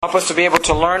Help us to be able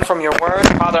to learn from your word.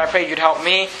 Father, I pray you'd help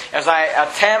me as I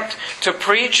attempt to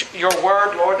preach your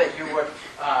word, Lord, that you would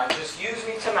just use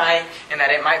me tonight and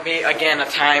that it might be, again, a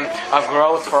time of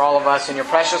growth for all of us. In your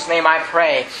precious name I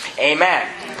pray. Amen.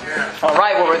 All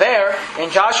right, well, we're there in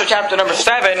Joshua chapter number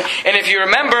 7. And if you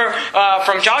remember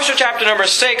from Joshua chapter number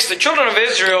 6, the children of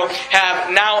Israel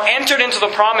have now entered into the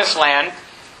promised land.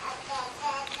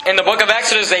 In the book of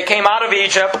Exodus, they came out of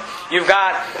Egypt. You've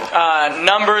got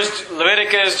Numbers,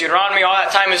 Leviticus, Deuteronomy. All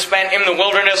that time is spent in the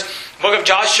wilderness. Book of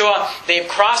Joshua, they've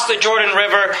crossed the Jordan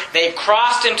River. They've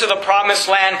crossed into the promised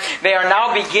land. They are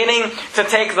now beginning to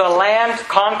take the land,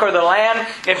 conquer the land.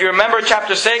 If you remember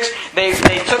chapter 6, they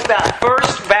took that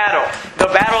first battle,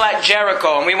 the battle at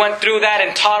Jericho. And we went through that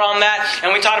and taught on that.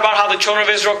 And we taught about how the children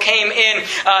of Israel came in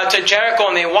to Jericho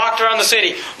and they walked around the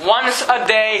city once a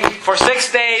day for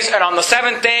 6 days. And on the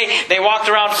 7th day, they walked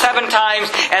around 7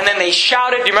 times. And then they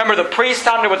shouted. Do you remember the priest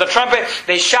sounded with the trumpet?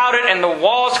 They shouted and the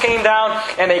walls came down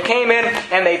and they came in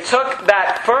and they took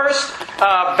that first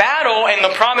battle in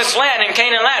the promised land, in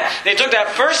Canaan land. They took that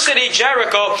first city,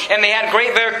 Jericho, and they had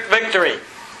great victory.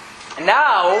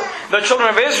 Now, the children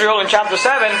of Israel in chapter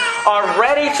 7 are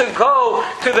ready to go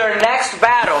to their next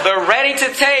battle. They're ready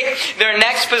to take their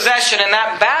next possession. And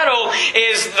that battle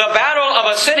is the battle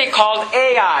of a city called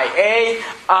Ai.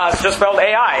 It's just spelled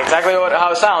Ai, exactly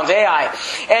how it sounds, Ai.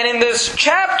 And in this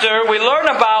chapter, we learn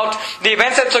about the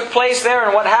events that took place there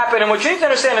and what happened. And what you need to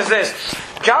understand is this.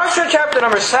 Joshua chapter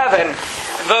number 7,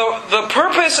 the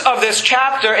purpose of this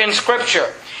chapter in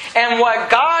Scripture, and what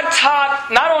God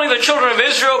taught not only the children of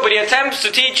Israel, but He attempts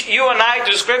to teach you and I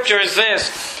through Scripture is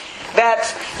this. That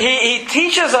He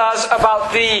teaches us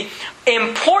about the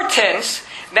importance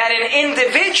that an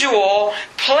individual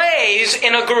plays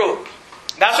in a group.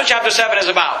 That's what chapter 7 is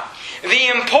about.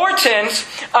 The importance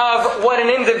of what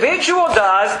an individual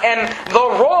does and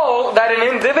the role that an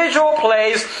individual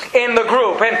plays in the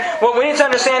group. And what we need to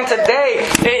understand today,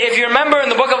 if you remember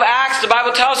in the book of Acts, the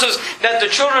Bible tells us that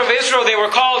the children of Israel, they were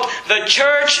called the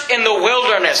church in the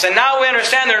wilderness. And now we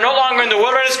understand they're no longer in the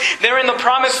wilderness, they're in the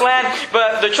promised land.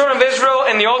 But the children of Israel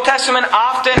in the Old Testament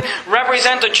often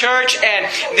represent the church. And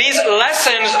these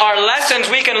lessons are lessons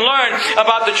we can learn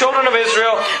about the children of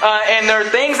Israel. And they're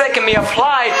things that can be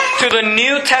applied to the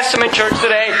New Testament church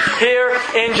today here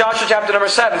in Joshua chapter number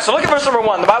 7. So look at verse number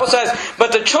 1. The Bible says,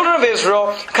 "But the children of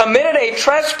Israel committed a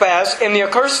trespass in the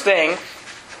accursed thing.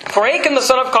 For Achan the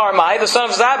son of Carmi, the son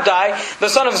of Zabdi, the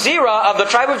son of Zerah of the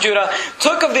tribe of Judah,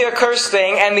 took of the accursed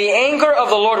thing, and the anger of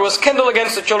the Lord was kindled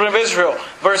against the children of Israel."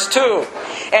 Verse 2.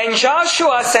 "And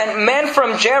Joshua sent men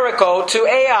from Jericho to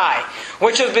Ai,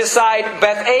 which is beside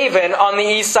Beth-aven on the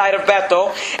east side of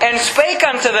Bethel, and spake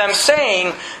unto them,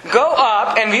 saying, Go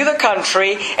up and view the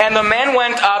country. And the men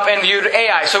went up and viewed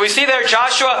Ai." So we see there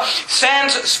Joshua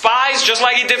sends spies, just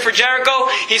like he did for Jericho.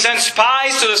 He sends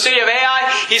spies to the city of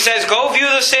Ai. He says, go view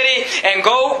the city and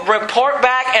go report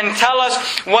back and tell us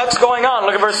what's going on.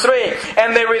 Look at verse 3.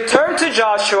 "And they returned to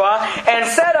Joshua and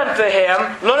said unto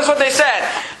him," notice what they said,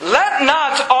 "Let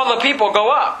not all the people go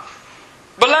up,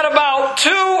 but let about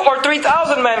 2,000 or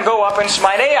 3,000 men go up and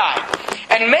smite Ai.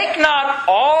 And make not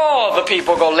all the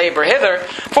people go labor hither,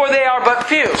 for they are but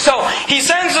few." So he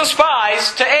sends the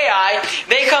spies to Ai.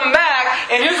 They come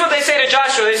back, and here's what they say to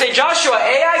Joshua. They say, "Joshua,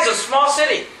 Ai is a small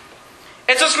city.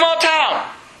 It's a small town.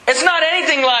 It's not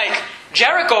anything like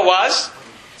Jericho was."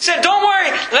 He said, "Don't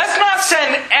worry, let's not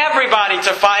send everybody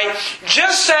to fight.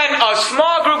 Just send a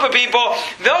small group of people.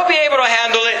 They'll be able to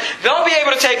handle it. They'll be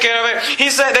able to take care of it."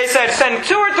 They said, "Send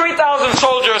 2,000 or 3,000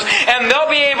 soldiers and they'll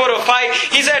be able to fight."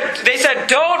 They said,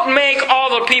 "Don't make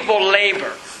all the people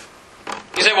labor."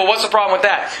 You say, well, what's the problem with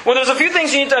that? Well, there's a few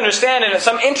things you need to understand and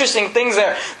some interesting things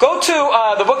there. Go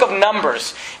to the book of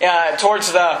Numbers,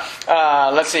 towards the,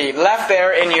 left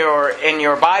there in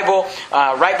your Bible.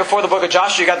 Right before the book of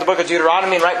Joshua, you got the book of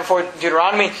Deuteronomy, and right before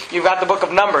Deuteronomy, you've got the book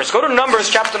of Numbers. Go to Numbers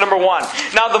chapter number 1.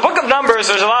 Now, the book of Numbers,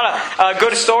 there's a lot of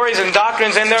good stories and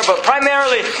doctrines in there, but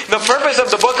primarily the purpose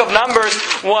of the book of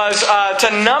Numbers was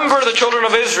to number the children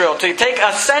of Israel, to take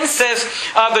a census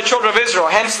of the children of Israel,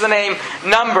 hence the name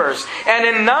Numbers. And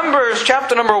in Numbers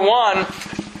chapter number 1,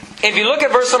 if you look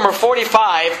at verse number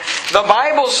 45, the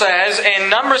Bible says in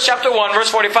Numbers chapter 1, verse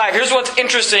 45, here's what's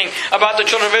interesting about the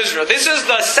children of Israel. This is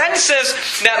the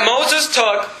census that Moses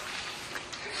took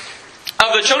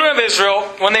of the children of Israel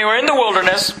when they were in the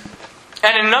wilderness.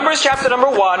 And in Numbers chapter number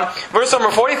 1, verse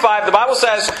number 45, the Bible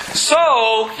says,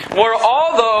 "So were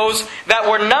all those that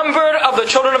were numbered of the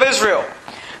children of Israel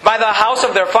by the house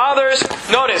of their fathers."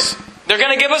 Notice, they're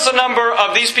going to give us a number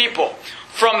of these people.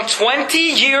 From 20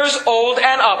 years old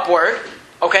and upward,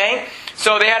 okay?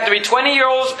 So they had to be 20 years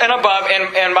old and above.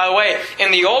 And by the way,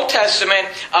 in the Old Testament,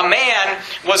 a man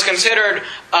was considered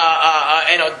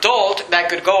an adult that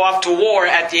could go off to war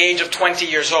at the age of 20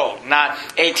 years old, not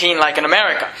 18 like in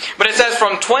America. But it says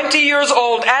from 20 years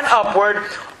old and upward,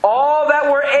 all that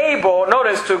were able,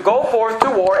 notice, to go forth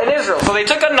to war in Israel. So they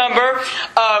took a number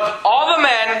of all the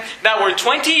men that were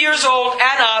 20 years old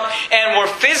and up and were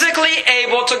physically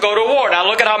able to go to war. Now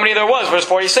look at how many there was, verse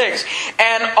 46.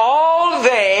 And all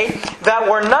they that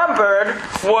were numbered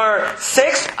were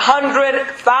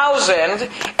 600,000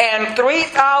 and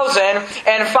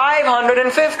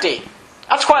 3,550.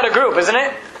 That's quite a group, isn't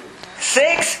it?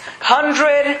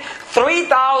 600,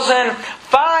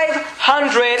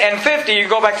 3,550, you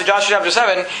go back to Joshua chapter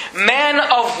 7, men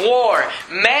of war,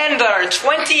 men that are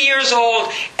 20 years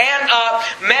old and up,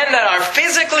 men that are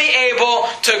physically able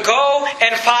to go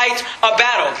and fight a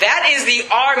battle. That is the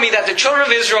army that the children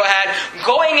of Israel had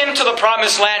going into the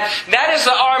promised land. That is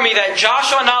the army that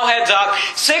Joshua now heads up,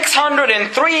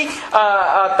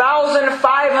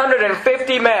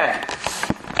 603,550 men.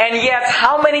 And yet,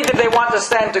 how many did they want to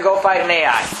send to go fight in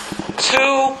Ai?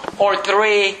 2,000 or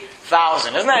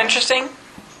 3,000. Isn't that interesting?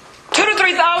 2,000 to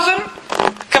 3,000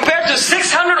 compared to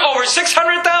 600 over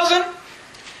 600,000.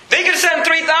 They could send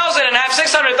 3,000 and have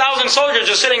 600,000 soldiers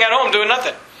just sitting at home doing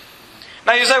nothing.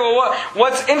 Now you say, well,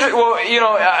 what's interesting? Well,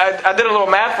 I did a little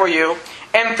math for you,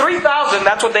 and 3,000.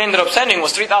 That's what they ended up sending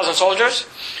was 3,000 soldiers.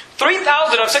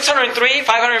 3,000 of 603,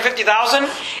 550,000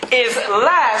 is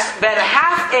less than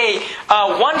half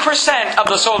 1% of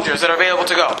the soldiers that are available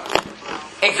to go.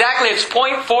 Exactly, it's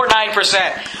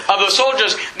 0.49% of the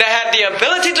soldiers that had the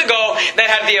ability to go, that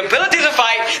had the ability to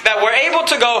fight, that were able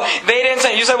to go, they didn't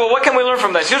send. You say, well, what can we learn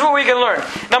from this? Here's what we can learn.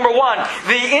 Number one,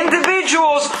 the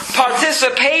individual's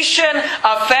participation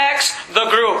affects the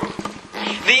group.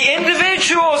 The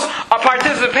individual's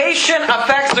participation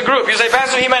affects the group. You say,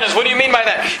 Pastor Jimenez, what do you mean by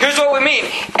that? Here's what we mean.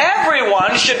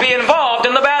 Everyone should be involved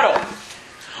in the battle.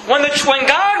 When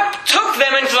God took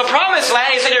them into the promised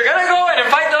land, He said, you're going to go in and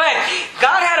fight the land.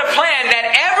 God had a plan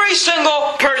that every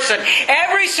single person,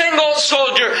 every single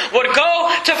soldier would go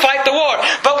to fight the war.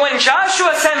 But when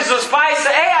Joshua sends the spies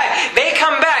to Ai, they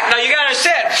come back. Now you got to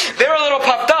understand, they're a little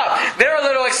puffed up. They're a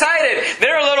little excited.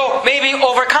 They're a little maybe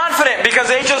overconfident because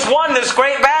they just won this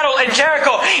great battle in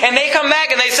Jericho. And they come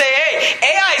back and they say, hey,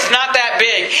 Ai's not that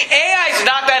big. Ai's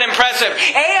not that impressive.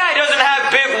 Ai doesn't have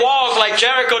big walls like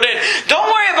Jericho did. Don't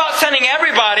worry about sending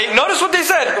everybody. Notice what they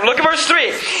said. Look at verse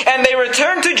 3. And they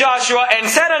returned to Joshua and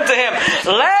said unto him,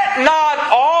 let not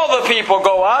all the people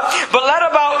go up, but let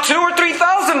about 2,000 or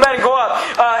 3,000 men go up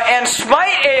and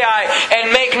smite Ai,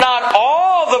 and make not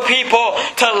all the people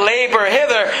to labor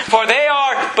hither, for they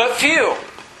are but few.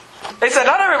 They said,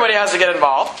 not everybody has to get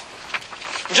involved.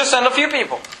 Just send a few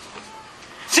people.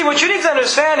 See, what you need to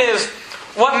understand is,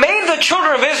 what made the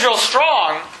children of Israel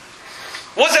strong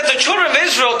was that the children of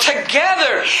Israel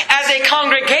together as a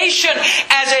congregation,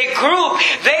 as a group,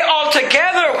 they all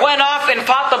together went off and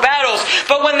fought the battles.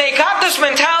 But when they got this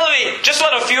mentality, just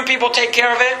let a few people take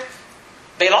care of it,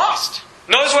 they lost.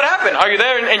 Notice what happened. Are you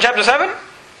there in chapter 7?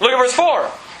 Look at verse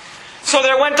 4. So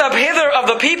there went up hither of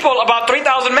the people about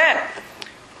 3,000 men,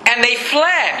 and they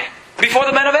fled before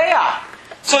the men of Ai.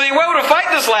 So they were able to fight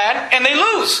this land, and they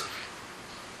lose.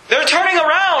 They're turning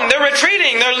around. They're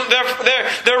retreating.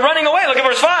 They're running away. Look at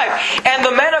verse 5. And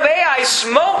the men of Ai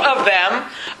smote of them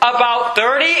about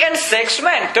 36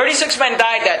 men. 36 men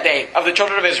died that day of the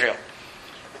children of Israel.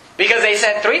 Because they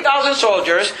sent 3,000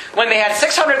 soldiers when they had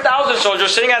 600,000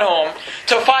 soldiers sitting at home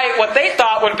to fight what they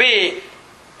thought would be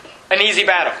an easy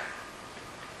battle.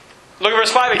 Look at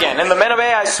verse 5 again. And the men of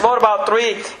Ai smote about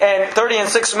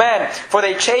 36 men, for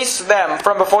they chased them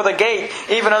from before the gate,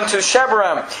 even unto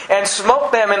Shebarim, and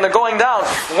smote them in the going down.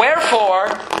 Wherefore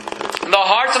the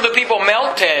hearts of the people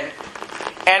melted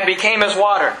and became as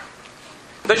water.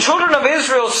 The children of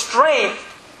Israel's strength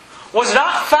was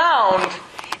not found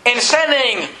in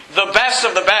sending the best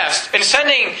of the best, in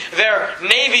sending their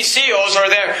Navy SEALs or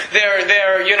their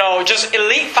just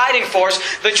elite fighting force.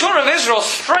 The children of Israel's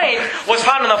strength was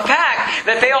found in the fact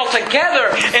that they all together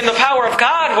in the power of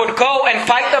God would go and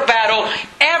fight the battle,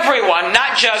 everyone,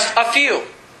 not just a few.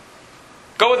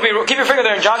 Go with me, keep your finger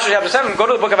there in Joshua chapter 7, go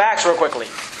to the book of Acts real quickly.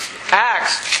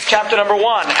 Acts chapter number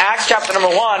 1. Acts chapter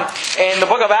number 1. In the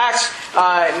book of Acts,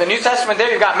 in the New Testament there,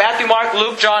 you've got Matthew, Mark,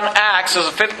 Luke, John, Acts. There's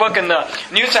a fifth book in the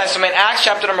New Testament. Acts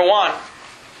chapter number 1.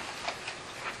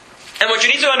 And what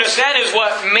you need to understand is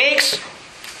what makes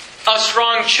a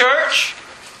strong church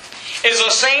is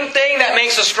the same thing that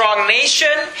makes a strong nation,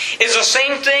 is the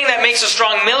same thing that makes a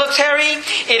strong military.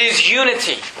 It is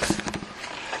unity.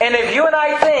 And if you and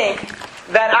I think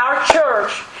that our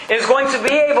church is going to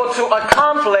be able to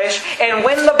accomplish and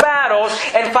win the battles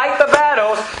and fight the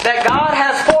battles that God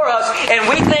has for us. And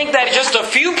we think that just a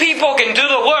few people can do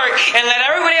the work and let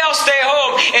everybody else stay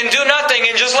home and do nothing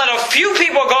and just let a few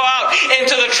people go out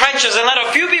into the trenches and let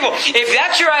a few people. If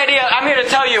that's your idea, I'm here to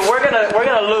tell you, we're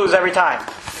gonna lose every time.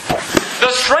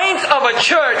 The strength of a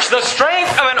church, the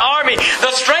strength of an army,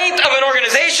 the strength of an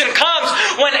organization comes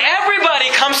when everybody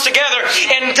comes together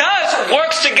and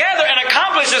works together and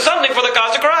accomplishes something for the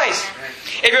cause of Christ.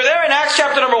 If you're there in Acts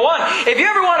chapter number 1, if you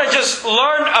ever want to just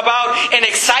learn about an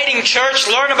exciting church,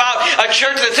 learn about a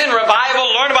church that's in revival,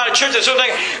 learn about a church that's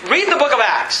something, read the book of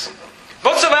Acts.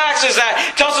 Books of Acts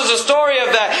tells us the story of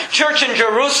the church in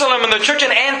Jerusalem and the church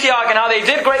in Antioch and how they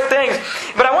did great things.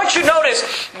 But I want you to notice,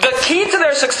 the key to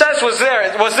their success was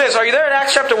this. Are you there in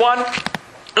Acts chapter 1?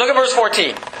 Look at verse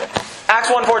 14. Acts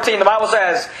 1:14, the Bible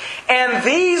says, "And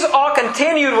these all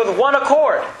continued with one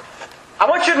accord." I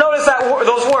want you to notice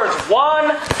those words, one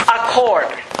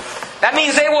accord. That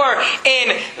means they were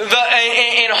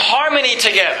in harmony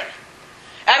together.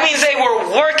 That means they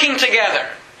were working together.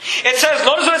 It says,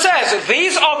 notice what it says,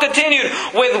 "These all continued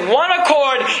with one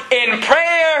accord in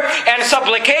prayer and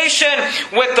supplication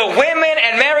with the women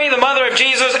and Mary, the mother of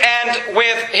Jesus, and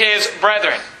with His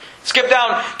brethren." Skip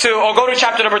down go to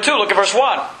chapter number 2, look at verse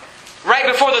 1. Right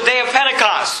before the day of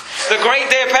Pentecost, the great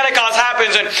day of Pentecost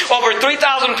happens and over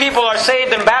 3,000 people are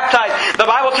saved and baptized. The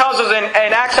Bible tells us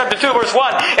in Acts chapter 2 verse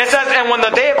 1, it says, "And when the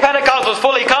day of Pentecost was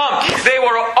fully come, they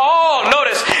were all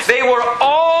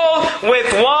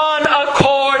with one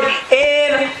accord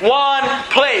in one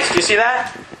place." Do you see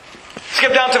that?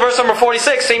 Skip down to verse number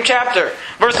 46, same chapter.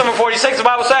 Verse number 46, the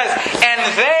Bible says, "And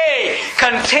they,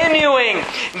 continuing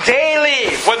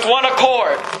daily with one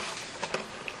accord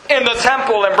in the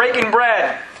temple and breaking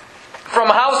bread from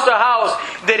house to house,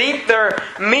 did eat their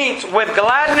meat with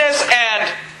gladness and,"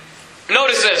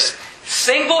 notice this,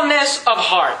 "singleness of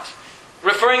heart,"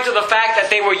 referring to the fact that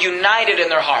they were united in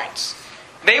their hearts.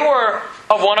 They were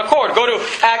of one accord. Go to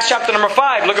Acts chapter number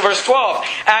 5. Look at verse 12.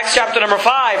 Acts chapter number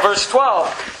 5, verse 12.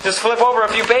 Just flip over a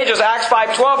few pages. Acts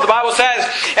 5:12, the Bible says,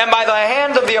 "And by the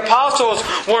hand of the apostles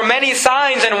were many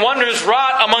signs and wonders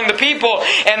wrought among the people,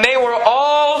 and they were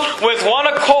all with one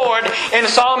accord in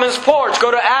Solomon's porch."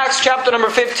 Go to Acts chapter number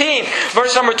 15,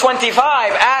 verse number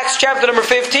 25. Acts chapter number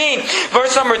 15,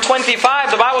 verse number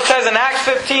 25. The Bible says in Acts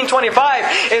 15:25,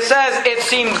 it says, "It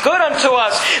seemed good unto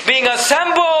us, being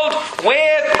assembled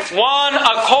with one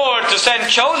accord, to send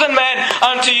chosen men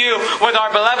unto you with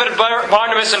our beloved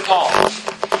Barnabas and Paul."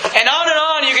 And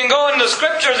on you can go in the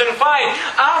scriptures and find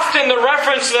often the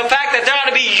reference to the fact that there ought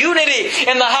to be unity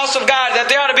in the house of God, that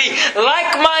there ought to be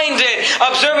like-minded,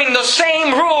 observing the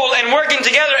same rule and working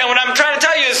together. And what I'm trying to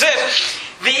tell you is this: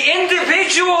 the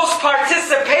individual's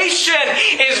participation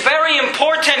is very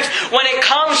important when it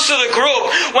comes to the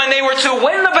group. When they were to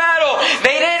win the battle,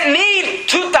 they didn't need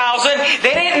 2,000,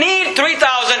 they didn't need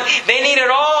 3,000, they needed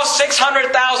all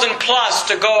 600,000 plus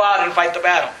to go out and fight the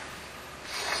battle.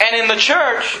 And in the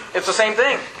church, it's the same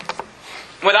thing.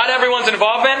 Without everyone's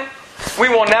involvement, we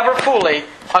will never fully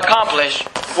accomplish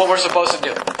what we're supposed to do.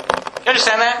 You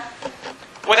understand that?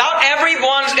 Without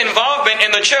everyone's involvement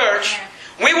in the church,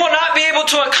 we will not be able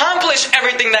to accomplish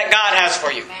everything that God has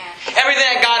for you. Everything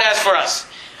that God has for us.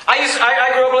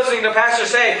 I grew up listening to pastors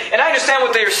say, and I understand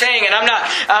what they were saying, and I'm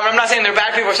not saying they're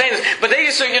bad people saying this, but they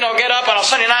used to, get up on a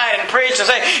Sunday night and preach and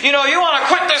say, you want to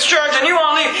quit this church and you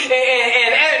want to leave,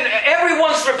 and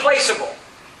everyone's replaceable.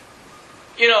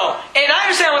 And I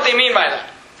understand what they mean by that.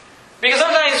 Because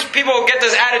sometimes people get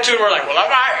this attitude where like, well,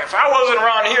 if I wasn't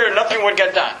around here, nothing would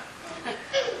get done.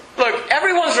 Look,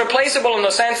 everyone's replaceable in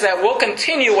the sense that we'll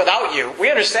continue without you. We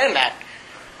understand that.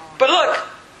 But look,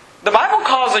 the Bible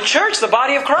calls the church the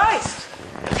body of Christ.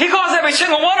 He calls every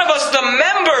single one of us the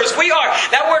members. We are.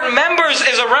 That word members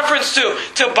is a reference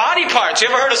to body parts. You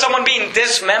ever heard of someone being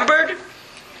dismembered?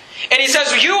 And he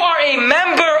says, you are a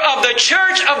member of the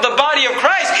church of the body of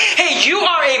Christ. Hey, you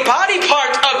are a body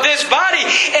part of this body.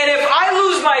 And if I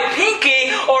lose my pinky,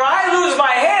 or I lose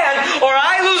my hand, or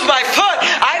I lose my foot,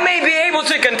 I may be able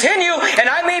to continue, and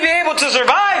I may be able to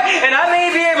survive, and I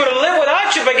may be able to live without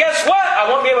you. But guess what? I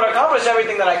won't be able to accomplish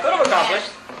everything that I could have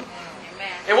accomplished.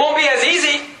 It won't be as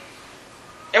easy.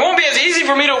 It won't be as easy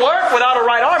for me to work without a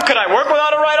right arm. Could I work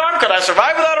without a right arm? Could I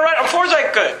survive without a right arm? Of course I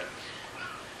could.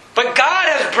 But God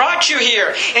has brought you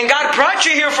here. And God brought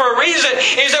you here for a reason.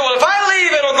 And He said, well, if I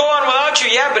leave, it'll go on without you.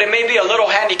 Yeah, but it may be a little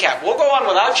handicap. We'll go on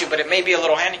without you, but it may be a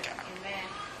little handicap. Amen.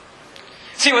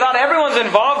 See, without everyone's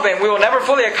involvement, we will never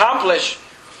fully accomplish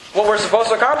what we're supposed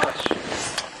to accomplish.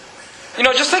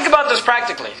 Just think about this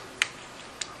practically.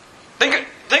 Think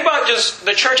about just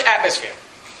the church atmosphere.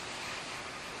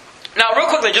 Now, real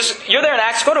quickly, you're there in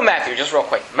Acts. Go to Matthew, just real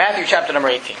quick. Matthew chapter number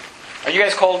 18. Are you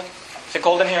guys cold? Is it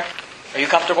cold in here? Are you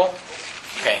comfortable?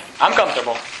 Okay, I'm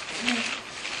comfortable.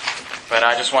 But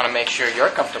I just want to make sure you're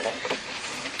comfortable.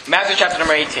 Matthew chapter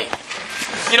number 18.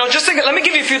 Let me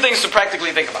give you a few things to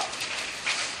practically think about.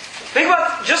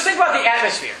 Just think about the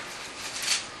atmosphere.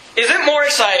 Is it more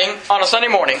exciting on a Sunday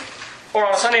morning, or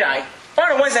on a Sunday night,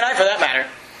 or on a Wednesday night for that matter,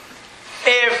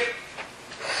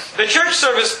 if the church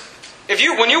service,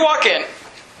 when you walk in,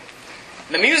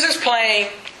 the music's playing,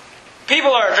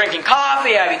 people are drinking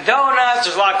coffee, having donuts,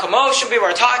 there's a lot of commotion, people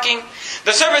are talking,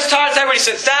 the service starts, everybody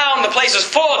sits down, the place is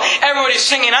full, everybody's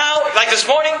singing out, like this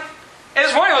morning. And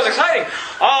this morning was exciting.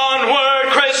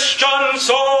 Onward, Christian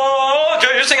soldier.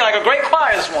 You're singing like a great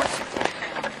choir this morning.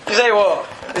 You say, well,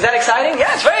 is that exciting?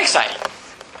 Yeah, it's very exciting.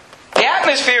 The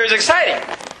atmosphere is exciting.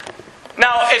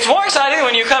 Now, it's more exciting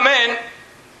when you come in,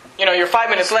 you're 5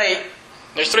 minutes late,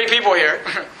 there's 3 people here,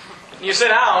 you sit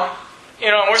down,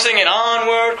 and we're singing,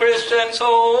 Onward, Christian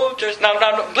soldiers. Now,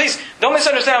 please, don't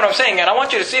misunderstand what I'm saying, and I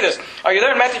want you to see this. Are you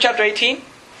there in Matthew chapter 18?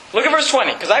 Look at verse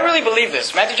 20, because I really believe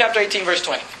this. Matthew chapter 18, verse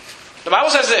 20. The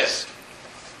Bible says this,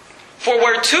 for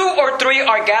where 2 or 3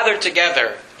 are gathered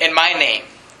together in my name,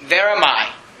 there am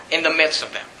I in the midst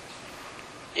of them.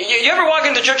 You ever walk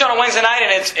into church on a Wednesday night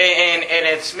and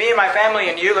it's me and my family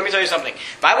and you? Let me tell you something.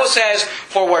 The Bible says,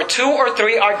 for where 2 or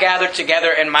 3 are gathered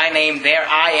together in my name, there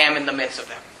I am in the midst of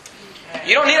them.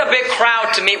 You don't need a big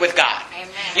crowd to meet with God.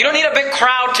 You don't need a big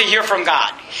crowd to hear from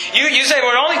God. You say,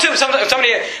 we're only 2. Somebody,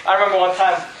 I remember one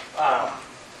time,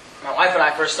 my wife and I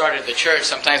first started the church.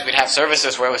 Sometimes we'd have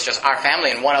services where it was just our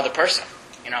family and one other person.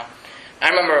 I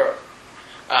remember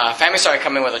a family started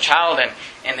coming with a child,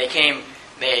 and they came.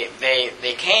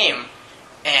 They came,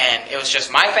 and it was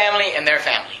just my family and their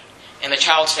family. And the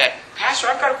child said, Pastor,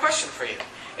 I've got a question for you.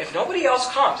 If nobody else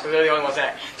comes, because they're the only ones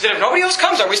there. He said, if nobody else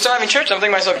comes, are we still having church? I'm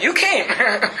thinking to myself, you came.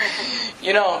 But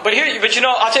I'll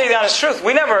tell you the honest truth.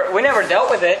 We never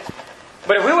dealt with it.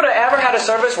 But if we would have ever had a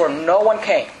service where no one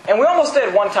came, and we almost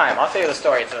did one time. I'll tell you the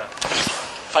story. It's a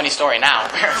funny story now.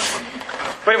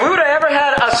 But if we would have ever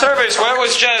had a service where it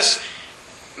was just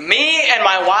me and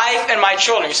my wife and my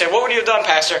children, you say, what would you have done,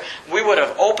 Pastor? We would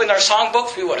have opened our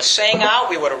songbooks, we would have sang out,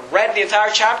 we would have read the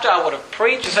entire chapter, I would have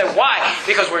preached. You say, why?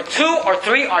 Because where 2 or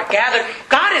 3 are gathered,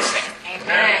 God is there.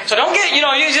 Amen. So don't get, you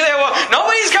say, well,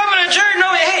 nobody's coming to church.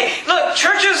 Hey, look,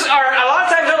 churches are, a lot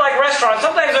of times they're like restaurants.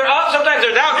 Sometimes they're up, sometimes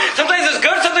they're down. Sometimes it's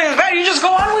good, sometimes it's bad. You just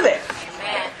go on with it.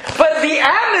 Amen. But the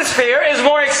atmosphere is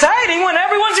more exciting when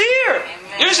everyone's here.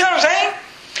 Amen. You understand what I'm saying?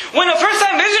 When a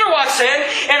first-time visitor walks in,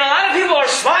 and a lot of people are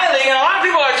smiling, and a lot of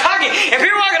people are talking, and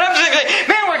people are walking up to say,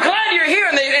 man, we're glad you're here,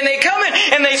 and they come in,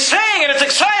 and they sing, and it's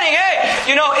exciting.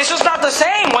 Hey, it's just not the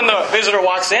same when the visitor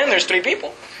walks in, there's 3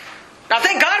 people. Now,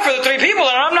 thank God for the 3 people,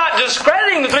 and I'm not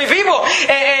discrediting the 3 people.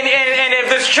 And if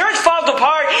this church falls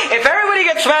apart, if everybody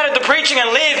gets mad at the preaching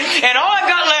and leaves, and all I've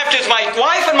got left is my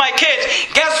wife and my kids,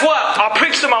 guess what? I'll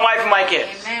preach to my wife and my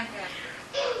kids. Amen.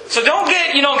 So don't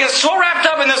get so wrapped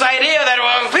up in this idea that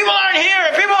people aren't here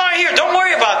and people aren't here. Don't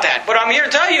worry about that. What I'm here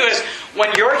to tell you is,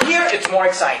 when you're here, it's more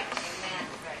exciting.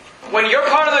 When you're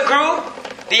part of the group,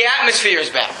 the atmosphere is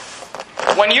better.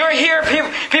 When you're here,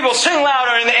 people sing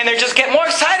louder and they just get more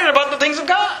excited about the things of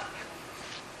God.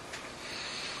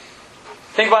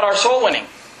 Think about our soul winning.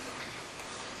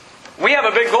 We have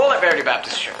a big goal at Verity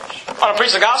Baptist Church. We want to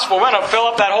preach the gospel. We want to fill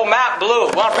up that whole map blue.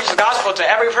 We want to preach the gospel to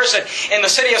every person in the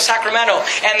city of Sacramento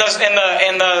and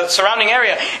in the surrounding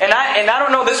area. And I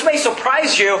don't know, this may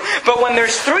surprise you, but when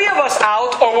there's 3 of us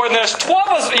out, or when there's 12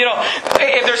 of us,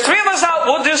 if there's 3 of us out,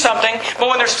 we'll do something. But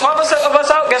when there's 12 of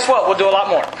us out, guess what? We'll do a lot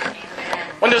more.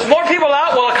 When there's more people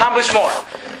out, we'll accomplish more.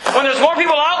 When there's more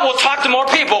people out, we'll talk to more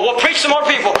people. We'll preach to more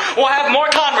people. We'll have more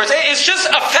converts. It's just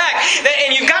a fact.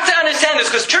 And you've got to understand this,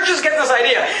 because churches get this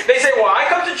idea. They say, well, I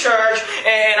come to church,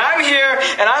 and I'm here,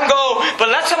 and I'm but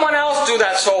let someone else do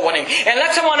that soul winning. And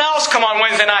let someone else come on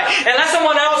Wednesday night. And let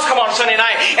someone else come on Sunday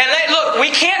night. And look, we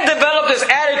can't develop this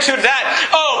attitude that,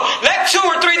 let 2,000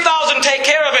 or 3,000 take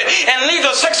care of it, and leave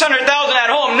the 600,000 at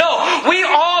home. No, we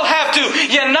all have to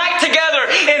unite together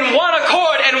in one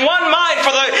accord and one mind,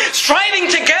 for the striving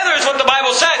together is what the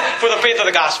Bible said, for the faith of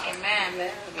the gospel.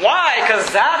 Amen. Why? Because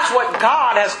that's what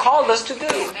God has called us to do.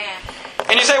 Amen.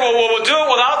 And you say, well, we'll do it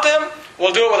without them.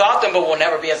 We'll do it without them, but we'll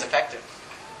never be as effective.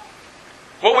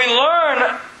 What we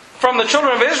learn from the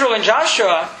children of Israel in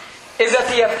Joshua is that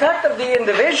the effect of the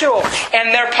individual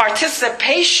and their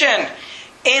participation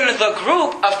in the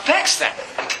group affects them.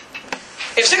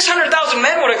 If 600,000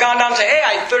 men would have gone down to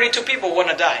Ai, 32 people wouldn't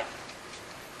have died.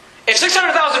 If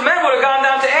 600,000 men would have gone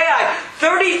down to Ai,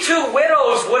 32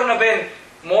 widows wouldn't have been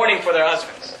mourning for their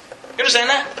husbands. You understand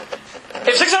that?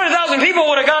 If 600,000 people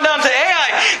would have gone down to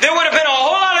Ai, there would have been a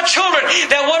whole lot of children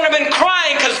that wouldn't have been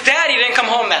crying because Daddy didn't come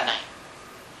home that night.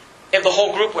 If the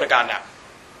whole group would have gone down.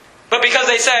 But because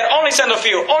they said, only send a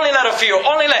few, only let a few,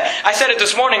 only let... I said it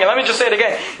this morning, and let me just say it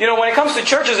again. You know, when it comes to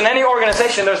churches in any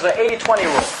organization, there's the 80-20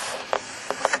 rule.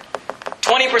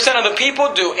 20% of the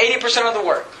people do 80% of the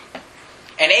work.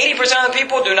 And 80% of the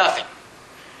people do nothing.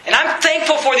 And I'm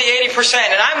thankful for the 80%.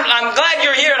 And I'm glad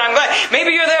you're here, and I'm glad...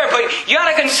 Maybe you're there, but you got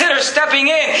to consider stepping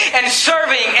in and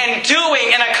serving and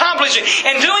doing and accomplishing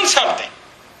and doing something.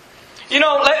 You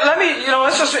know, let me... You know,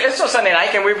 it's just Sunday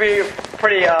night. Can we be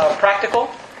pretty practical?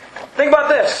 Think about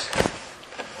this.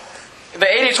 The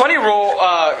 80-20 rule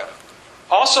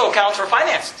also accounts for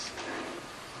finances.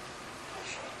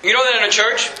 You know that in a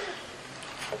church,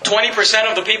 20%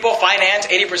 of the people finance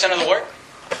 80% of the work?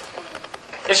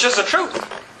 It's just the truth.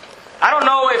 I don't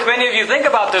know if many of you think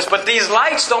about this, but these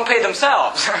lights don't pay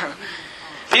themselves.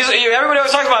 Everybody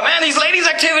always talks about, man, these ladies'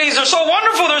 activities are so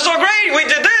wonderful, they're so great, we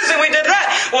did this and we did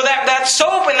that. Well, that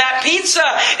soap and that pizza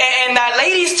and that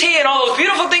ladies' tea and all those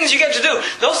beautiful things you get to do,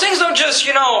 those things don't just,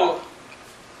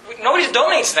 nobody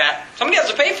donates that. Somebody has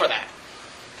to pay for that.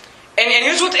 And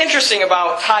here's what's interesting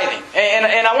about tithing.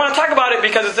 And I want to talk about it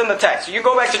because it's in the text. You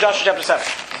go back to Joshua chapter 7.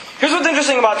 Here's what's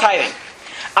interesting about tithing.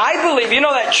 I believe, you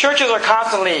know that churches are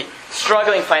constantly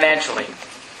struggling financially.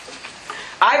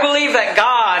 I believe that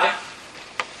God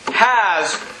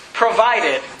has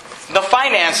provided the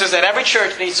finances that every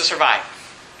church needs to survive.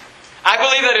 I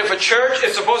believe that if a church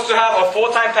is supposed to have a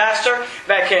full-time pastor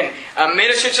that can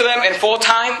minister to them in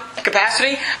full-time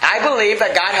capacity, I believe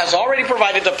that God has already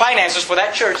provided the finances for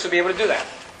that church to be able to do that.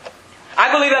 I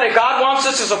believe that if God wants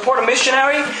us to support a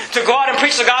missionary to go out and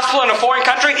preach the gospel in a foreign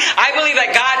country, I believe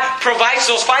that God provides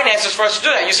those finances for us to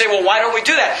do that. You say, well, why don't we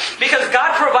do that? Because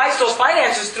God provides those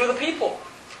finances through the people.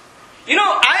 You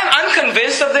know, I'm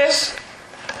convinced of this.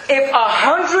 If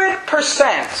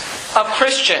 100% of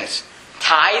Christians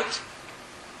tithed,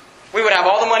 we would have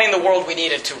all the money in the world we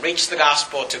needed to reach the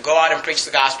gospel, to go out and preach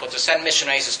the gospel, to send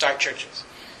missionaries, to start churches.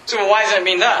 So well, why isn't it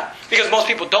being done? Because most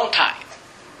people don't tithe.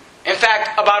 In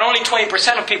fact, about only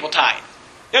 20% of people tithe.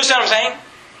 You understand what I'm saying?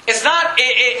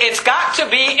 It's got to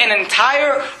be an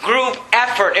entire group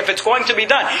effort if it's going to be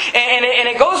done. And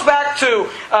it goes back to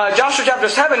Joshua chapter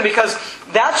 7 because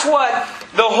that's what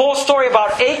the whole story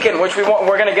about Achan, which we're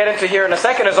going to get into here in a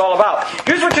second, is all about.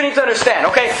 Here's what you need to understand,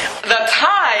 okay? The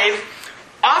tithe,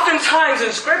 oftentimes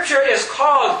in Scripture, is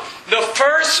called the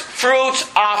first fruits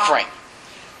offering.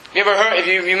 You ever heard?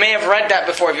 You may have read that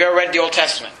before if you ever read the Old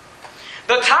Testament.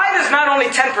 The tithe is not only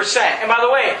 10%. And by the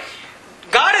way,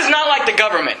 God is not like the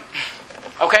government.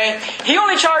 Okay? He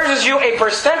only charges you a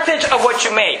percentage of what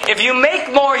you make. If you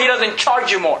make more, He doesn't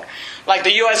charge you more. Like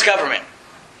the U.S. government.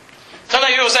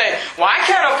 Sometimes people say, well, I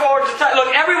can't afford to tithe.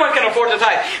 Look, everyone can afford to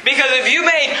tithe. Because if you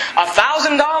made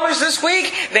 $1,000 this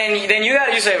week, then you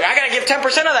say, I got to give 10%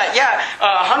 of that. Yeah,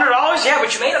 $100? Yeah,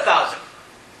 but you made $1,000.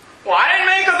 Well, I didn't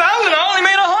make $1,000. I only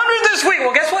made $100 this week.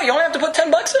 Well, guess what? You only have to put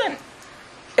 $10 in.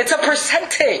 It's a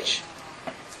percentage.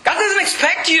 God doesn't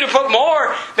expect you to put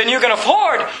more than you can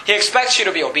afford. He expects you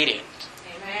to be obedient.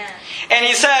 Amen. And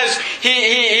He says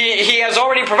He has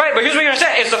already provided. But here's what you're going to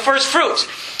say. It's the first fruits.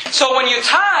 So when you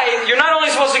tithe, you're not only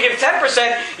supposed to give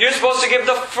 10%, you're supposed to give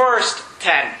the first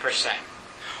 10%.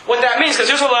 What that means, because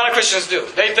here's what a lot of Christians do.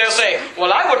 They'll say,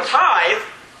 well, I would tithe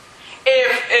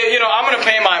if I'm going to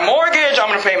pay my mortgage, I'm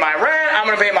going to pay my rent, I'm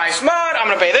going to pay my smut, I'm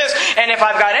going to pay this, and if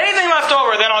I've got anything left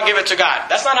over, then I'll give it to God.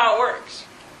 That's not how it works.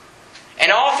 In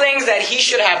all things that He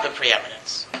should have the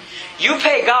preeminence. You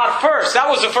pay God first. That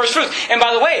was the first fruits. And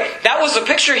by the way, that was the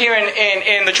picture here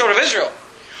in the children of Israel.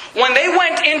 When they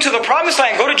went into the promised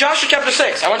land, go to Joshua chapter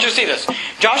 6. I want you to see this.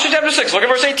 Joshua chapter 6, look at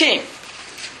verse 18.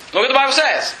 Look what the Bible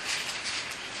says.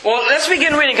 Well, let's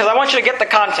begin reading because I want you to get the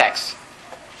context.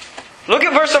 Look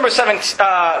at verse number 7.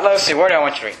 Let's see, where do I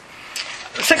want you to read?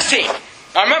 16.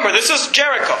 Now remember, this is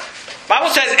Jericho. The Bible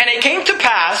says, and it came to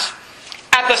pass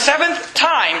at the 7th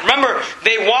time. Remember,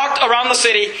 they walked around the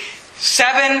city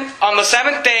on the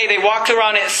 7th day, they walked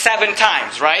around it 7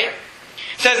 times, right?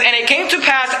 It says, and it came to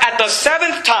pass at the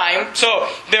 7th time, so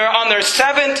they're on their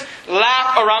 7th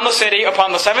lap around the city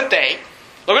upon the 7th day.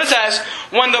 Look what it says.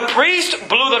 When the priest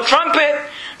blew the trumpet,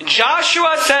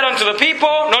 Joshua said unto the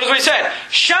people, notice what he said,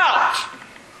 shout.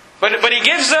 But he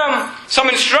gives them some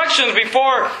instructions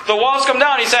before the walls come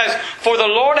down. He says, for the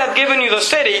Lord hath given you the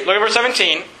city, look at verse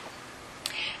 17,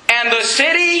 and the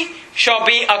city shall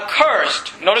be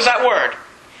accursed. Notice that word.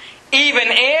 Even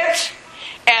it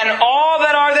and all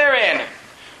that are therein.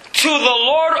 To the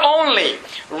Lord only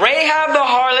Rahab the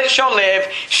harlot shall live,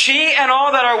 she and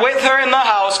all that are with her in the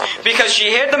house, because she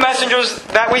hid the messengers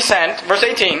that we sent. Verse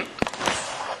 18.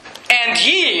 And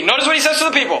ye, notice what he says to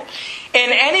the people, in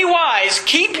any wise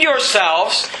keep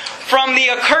yourselves from the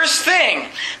accursed thing,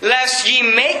 lest ye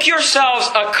make yourselves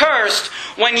accursed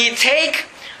when ye take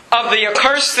of the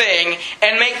accursed thing,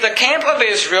 and make the camp of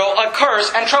Israel a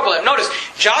curse and trouble it. Notice,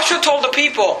 Joshua told the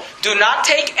people, do not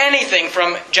take anything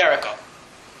from Jericho.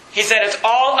 He said, it's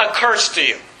all a curse to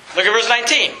you. Look at verse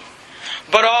 19.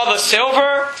 But all the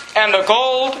silver and the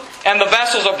gold and the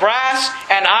vessels of brass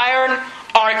and iron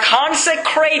are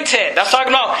consecrated. That's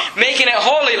talking about making it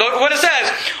holy. Look what it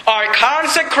says. Are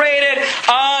consecrated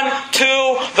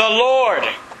unto the Lord.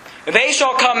 They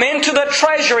shall come into the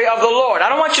treasury of the Lord. I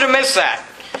don't want you to miss that.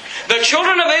 The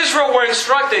children of Israel were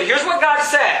instructed. Here's what God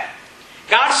said.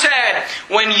 God said,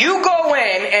 when you go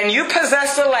in and you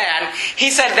possess the land, He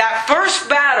said that first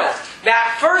battle,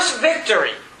 that first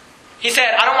victory, He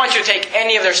said, I don't want you to take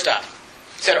any of their stuff.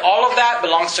 He said, all of that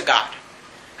belongs to God.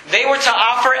 They were to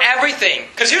offer everything.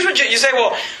 Because here's what you say,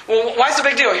 well, why's the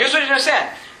big deal? Here's what you understand.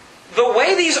 The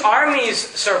way these armies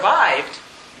survived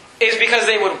is because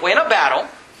they would win a battle,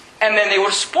 and then they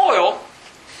would spoil,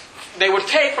 they would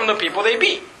take from the people they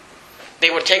beat. They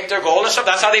would take their gold and stuff.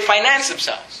 That's how they financed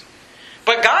themselves.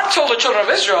 But God told the children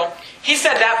of Israel, He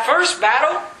said that first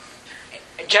battle,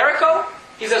 Jericho,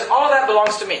 He says, all of that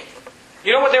belongs to me.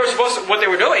 You know what what they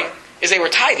were doing? Is they were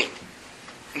tithing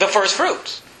the first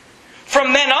fruits.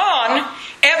 From then on,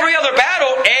 every other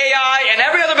battle, Ai, and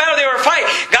every other battle they were fighting,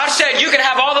 God said, you can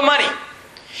have all the money.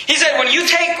 He said, when you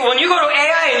go to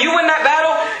Ai and you win that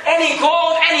battle, any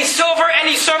gold, any silver,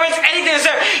 any servants, anything that's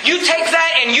there, you take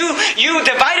that and you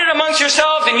divide it amongst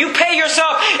yourselves and you pay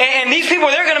yourself. And these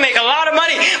people, they're going to make a lot of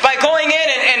money by going in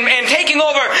and taking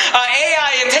over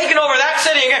Ai and taking over that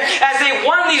city. As they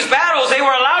won these battles, they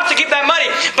were allowed to keep that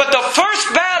money. But the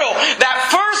first battle,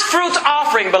 that first fruits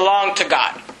offering belonged to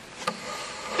God.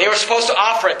 They were supposed to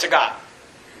offer it to God.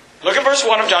 Look at verse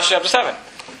 1 of Joshua chapter 7.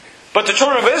 But the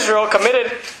children of Israel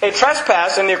committed a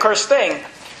trespass in the accursed thing.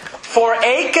 For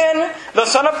Achan, the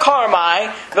son of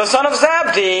Carmi, the son of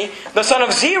Zabdi, the son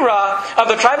of Zerah, of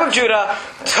the tribe of Judah,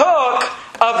 took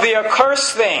of the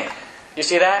accursed thing. You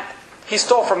see that? He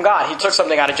stole from God. He took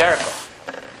something out of Jericho.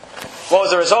 What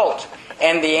was the result?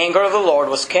 And the anger of the Lord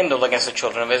was kindled against the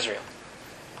children of Israel.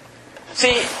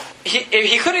 See,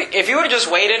 if he would have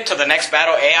just waited till the next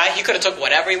battle, Ai, he could have took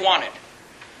whatever he wanted.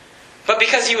 But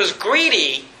because he was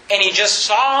greedy, and he just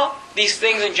saw these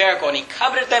things in Jericho, and he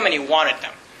coveted them, and he wanted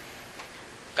them,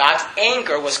 God's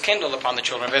anger was kindled upon the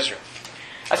children of Israel.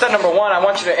 I said number one, I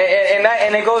want you to,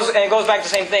 and it goes back to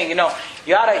the same thing. You know,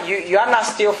 you ought not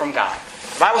steal from God.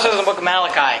 The Bible says in the book of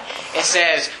Malachi, it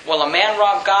says, "Will a man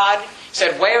rob God?" It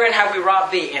said, "Wherein have we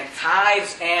robbed thee? In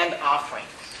tithes and offerings."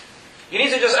 You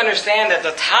need to just understand that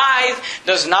the tithe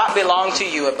does not belong to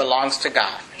you; it belongs to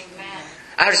God. Amen.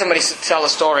 I heard somebody tell a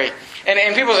story.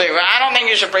 And people say, well, I don't think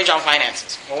you should preach on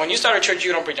finances. Well, when you start a church,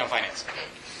 you don't preach on finances.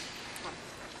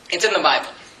 It's in the Bible.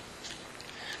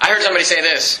 I heard somebody say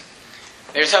this.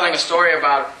 They were telling a story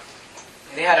about,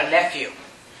 they had a nephew.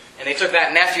 And they took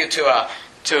that nephew to a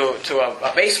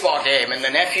baseball game, and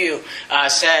the nephew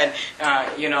said,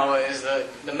 is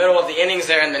the middle of the innings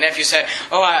there, and the nephew said,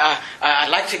 I'd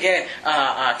like to get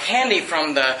candy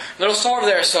from the little store over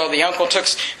there. So the uncle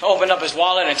opened up his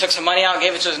wallet and took some money out,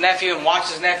 gave it to his nephew, and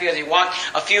watched his nephew as he walked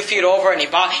a few feet over, and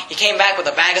he came back with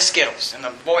a bag of Skittles. And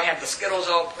the boy had the Skittles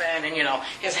open, and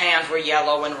his hands were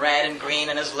yellow and red and green,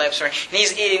 and his lips were, and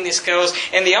he's eating these Skittles,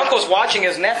 and the uncle's watching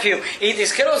his nephew eat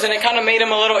these Skittles, and it kind of made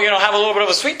him a little, have a little bit of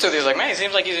a sweet tooth. He was like, man, it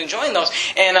seems like he's enjoying those.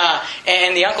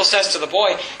 And the uncle says to the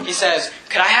boy, he says,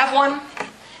 could I have one?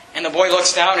 And the boy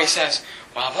looks down and he says,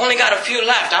 well, I've only got a few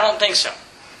left. I don't think so.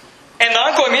 And the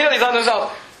uncle immediately thought to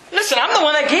himself, listen, I'm the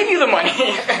one that gave you the money to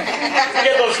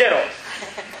get those Skittles.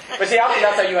 But see, I think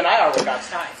that's how you and I are with God's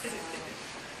tithe.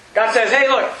 God says, hey,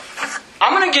 look,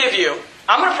 I'm going to give you,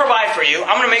 I'm going to provide for you,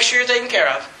 I'm going to make sure you're taken care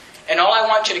of, and all I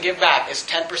want you to give back is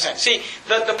 10%. See,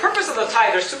 the purpose of the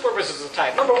tithe, there's two purposes of the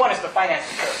tithe. Number one is to finance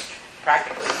the church,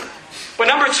 practically. But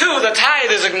number two, the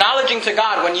tithe is acknowledging to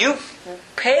God. When you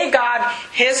pay God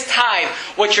His tithe,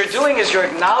 what you're doing is you're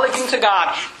acknowledging to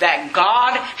God that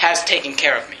God has taken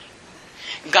care of me.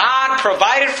 God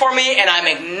provided for me, and I'm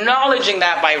acknowledging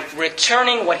that by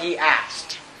returning what He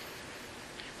asked.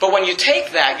 But when you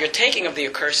take that, you're taking of the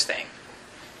accursed thing.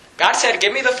 God said,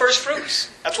 give me the first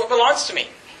fruits. That's what belongs to me.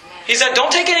 He said,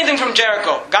 don't take anything from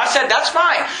Jericho. God said, that's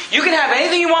fine. You can have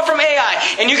anything you want from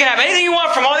Ai, and you can have anything you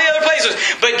want from all the other places.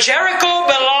 But Jericho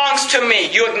belongs to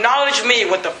me. You acknowledge me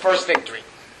with the first victory.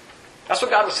 That's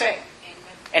what God was saying.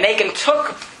 And Achan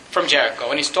took from Jericho,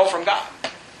 and he stole from God.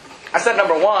 I said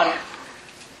number one,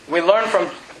 we learn from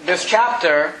this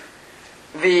chapter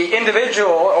the individual,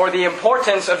 or the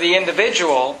importance of the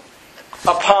individual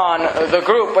upon the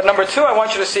group. But number two, I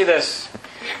want you to see this.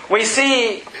 We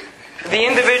see the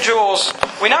individuals,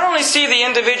 we not only see the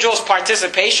individual's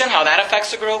participation, how that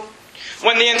affects the group.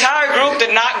 When the entire group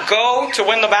did not go to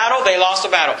win the battle, they lost the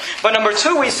battle. But number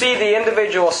two, we see the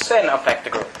individual sin affect the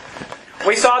group.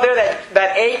 We saw there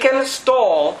that Achan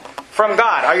stole from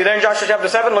God. Are you there in Joshua chapter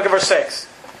 7? Look at verse 6.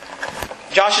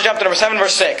 Joshua chapter number 7,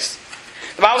 verse 6.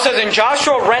 The Bible says, and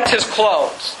Joshua rent his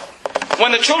clothes.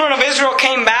 When the children of Israel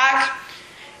came back,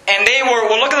 and they were,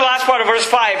 well, look at the last part of verse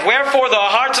 5. Wherefore the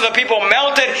hearts of the people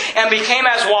melted and became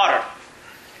as water.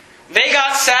 They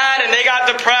got sad and they got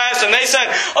depressed and they said,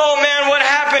 oh man, what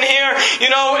happened here?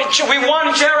 You know, we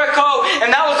won Jericho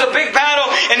and that was a big battle,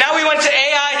 and now we went to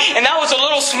Ai and that was a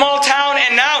little small town,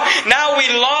 and now we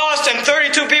lost and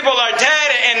 32 people are dead,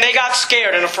 and they got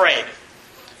scared and afraid.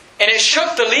 And it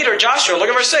shook the leader Joshua. Look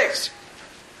at verse 6.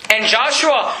 And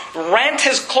Joshua rent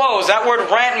his clothes. That word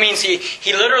rent means he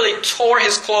literally tore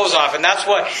his clothes off. And that's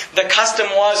what the custom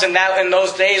was in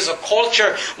those days of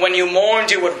culture. When you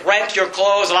mourned, you would rent your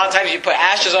clothes. A lot of times you put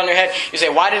ashes on your head. You say,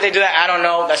 why did they do that? I don't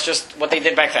know. That's just what they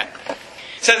did back then. It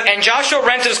says, and Joshua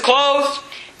rent his clothes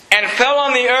and fell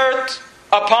on the earth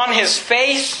upon his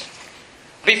face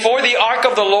before the ark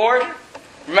of the Lord.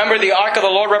 Remember, the ark of the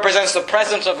Lord represents the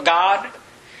presence of God.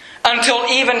 Until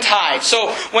eventide.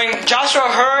 So when Joshua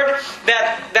heard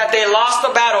that they lost the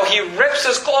battle, he rips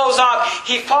his clothes off.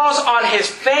 He falls on his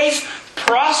face,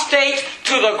 prostrate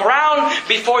to the ground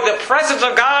before the presence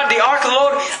of God, the ark of the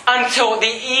Lord, until the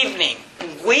evening,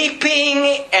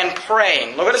 weeping and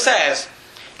praying. Look what it says.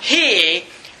 He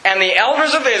and the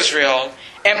elders of Israel,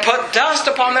 and put dust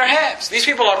upon their heads. These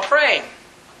people are praying.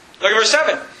 Look at verse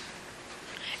 7.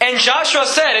 And Joshua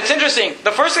said, it's interesting,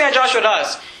 the first thing that Joshua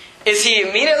does is he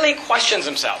immediately questions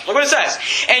himself. Look what it says.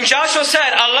 And Joshua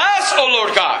said, alas, O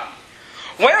Lord God,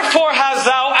 wherefore hast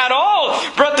thou at all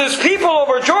brought this people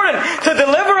over Jordan to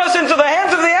deliver us into the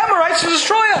hands of the Amorites to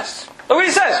destroy us? Look what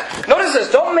he says. Notice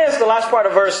this. Don't miss the last part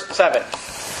of verse 7.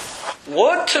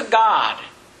 Would to God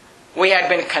we had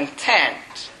been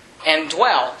content and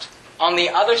dwelt on the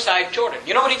other side Jordan.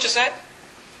 You know what he just said?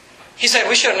 He said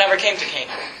we should have never came to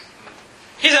Canaan.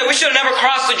 He said we should have never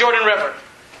crossed the Jordan River.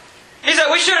 He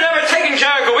said, we should have never taken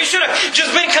Jericho. We should have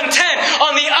just been content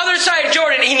on the other side of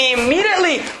Jordan. And he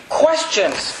immediately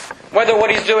questions whether what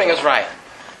he's doing is right.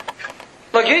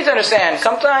 Look, you need to understand,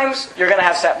 sometimes you're going to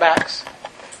have setbacks.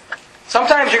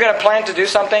 Sometimes you're going to plan to do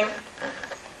something,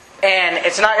 and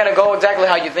it's not going to go exactly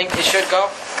how you think it should go.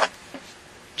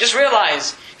 Just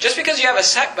realize, just because you have a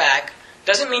setback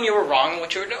doesn't mean you were wrong in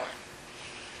what you were doing.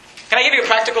 Can I give you a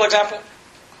practical example?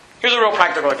 Here's a real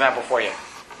practical example for you.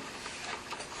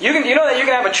 You know that you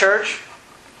can have a church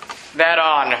that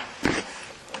on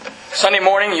Sunday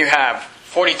morning you have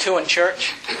 42 in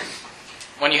church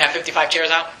when you have 55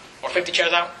 chairs out or 50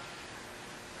 chairs out.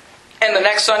 And the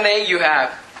next Sunday you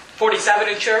have 47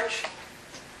 in church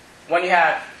when you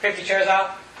have 50 chairs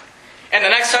out. And the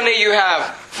next Sunday you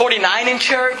have 49 in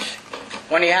church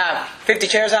when you have 50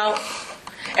 chairs out.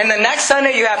 And the next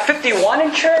Sunday you have 51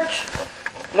 in church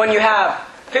when you have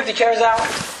 50 chairs out.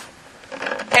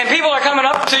 And people are coming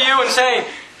up to you and saying,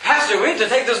 Pastor, we need to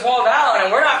take this wall down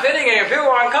and we're not fitting in here. People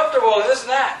are uncomfortable and this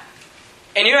and that.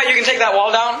 And you know you can take that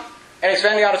wall down and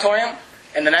expand the auditorium,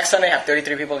 and the next Sunday have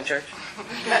 33 people in church?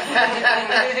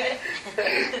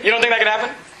 You don't think that could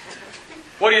happen?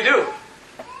 What do?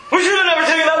 We should have never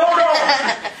taken that wall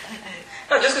down.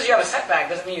 No, just because you have a setback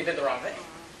doesn't mean you did the wrong thing.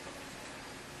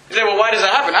 You say, well, why does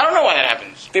that happen? I don't know why that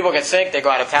happens. People get sick, they go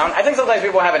out of town. I think sometimes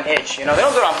people have an itch. You know, they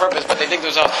don't do it on purpose, but they think to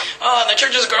themselves, oh, the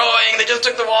church is growing, they just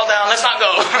took the wall down, let's not go.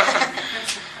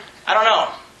 I don't know.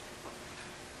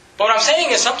 But what I'm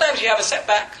saying is sometimes you have a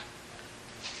setback.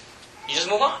 You just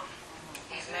move on.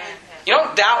 You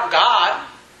don't doubt God.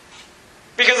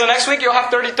 Because the next week you'll have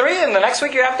 33, and the next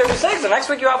week you have 36, the next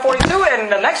week you have 42,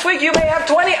 and the next week you may have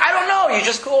 20. I don't know. You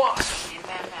just go on.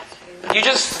 You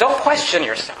just don't question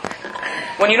yourself.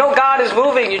 When you know God is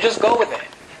moving, you just go with it.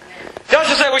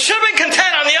 Joshua said, we should have been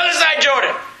content on the other side of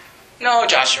Jordan. No,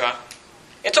 Joshua.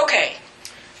 It's okay.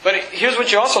 But here's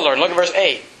what you also learn. Look at verse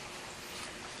 8.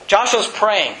 Joshua's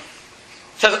praying.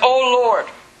 He says, O Lord,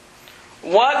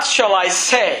 what shall I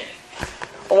say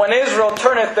when Israel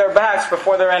turneth their backs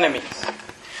before their enemies?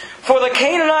 For the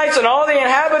Canaanites and all the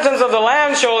inhabitants of the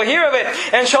land shall hear of it,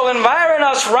 and shall environ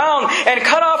us round, and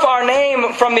cut off our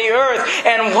name from the earth.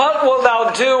 And what wilt thou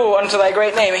do unto thy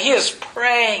great name? He is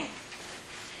praying.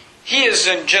 He is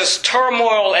in just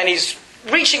turmoil, and he's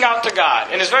reaching out to God.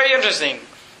 And it's very interesting,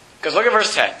 because look at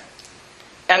verse 10.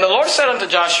 And the Lord said unto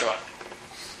Joshua,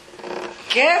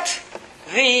 Get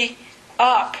thee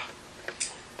up.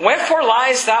 Wherefore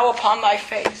liest thou upon thy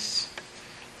face?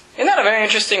 Isn't that a very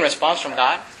interesting response from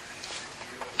God?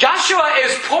 Joshua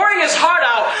is pouring his heart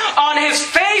out on his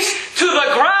face to the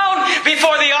ground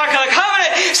before the Ark of the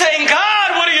Covenant, saying, God,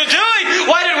 what are you doing?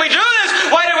 Why did we do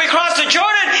this? Why did we cross the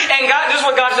Jordan? And God, this is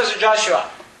what God says to Joshua.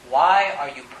 Why are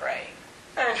you praying?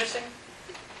 Isn't that interesting?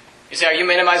 You say, are you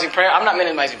minimizing prayer? I'm not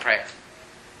minimizing prayer.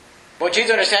 What you need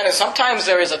to understand is sometimes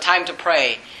there is a time to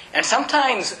pray, and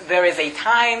sometimes there is a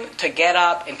time to get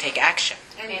up and take action.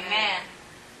 Amen.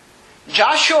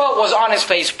 Joshua was on his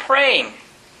face praying.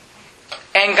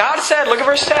 And God said, look at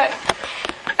verse 10.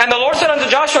 And the Lord said unto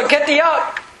Joshua, Get thee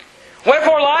up.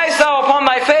 Wherefore liest thou upon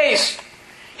thy face?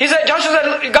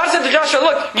 God said to Joshua,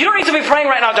 look, you don't need to be praying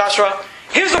right now, Joshua.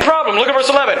 Here's the problem. Look at verse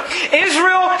 11.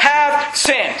 Israel hath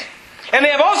sinned. And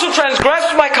they have also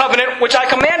transgressed my covenant, which I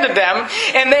commanded them.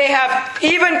 And they have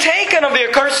even taken of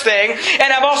the accursed thing, and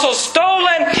have also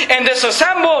stolen and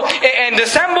disassembled, and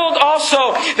dissembled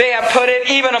also. They have put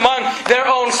it even among their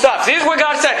own stuff. Here's what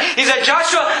God said. He said,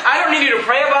 Joshua, I don't need you to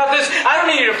pray about this. I don't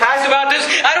need you to fast about this.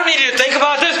 I don't need you to think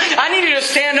about this. I need you to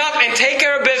stand up and take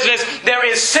care of business. There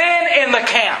is sin in the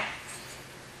camp.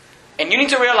 And you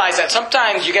need to realize that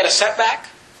sometimes you get a setback.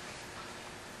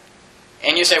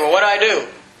 And you say, well, what do I do?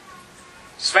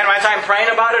 Spend my time praying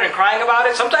about it and crying about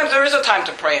it? Sometimes there is a time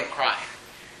to pray and cry.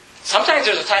 Sometimes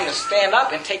there's a time to stand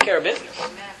up and take care of business.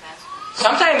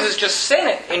 Sometimes it's just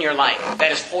sin in your life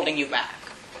that is holding you back.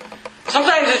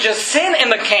 Sometimes it's just sin in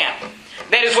the camp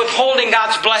that is withholding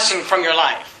God's blessing from your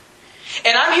life.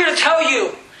 And I'm here to tell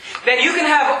you that you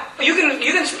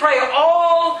can pray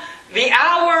all the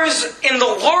hours in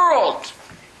the world.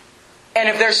 And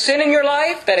if there's sin in your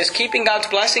life that is keeping God's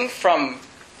blessing from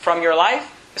your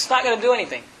life, it's not going to do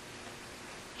anything.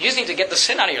 You just need to get the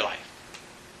sin out of your life.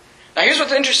 Now here's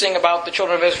what's interesting about the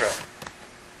children of Israel.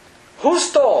 Who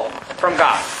stole from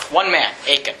God? One man,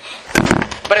 Achan.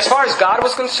 But as far as God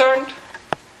was concerned,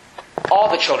 all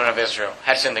the children of Israel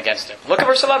had sinned against him. Look at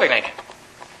verse 11 again.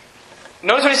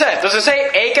 Notice what he says. Does it say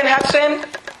Achan had sinned?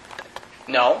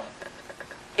 No.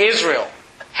 Israel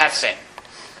had sinned.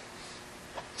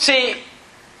 See,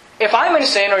 if I'm in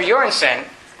sin or you're in sin,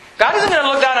 God isn't going to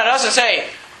look down at us and say,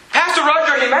 Pastor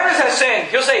Roger Jimenez has sinned.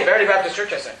 He'll say, Verity Baptist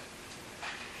Church has sinned.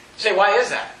 You say, why is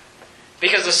that?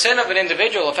 Because the sin of an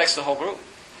individual affects the whole group.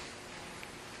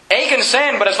 Achan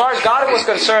sinned, but as far as God was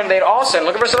concerned, they'd all sinned.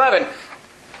 Look at verse 11.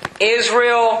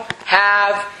 Israel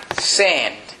have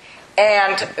sinned,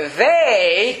 and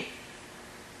they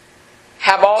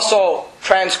have also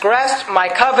transgressed my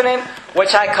covenant,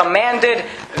 which I commanded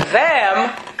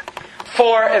them,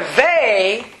 for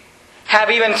they have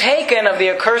even taken of the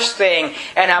accursed thing,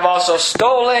 and have also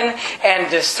stolen and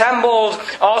dissembled.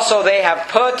 Also they have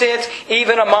put it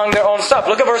even among their own stuff.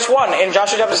 Look at verse 1 in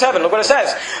Joshua chapter 7. Look what it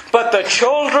says. But the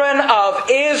children of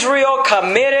Israel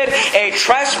committed a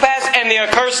trespass and the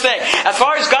accursed thing. As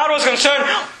far as God was concerned,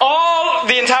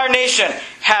 the entire nation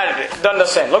had done the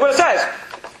sin. Look what it says.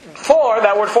 For,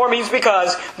 that word for means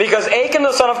because Achan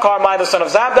the son of Carmi, the son of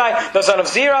Zabdi, the son of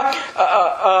Zerah,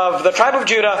 of the tribe of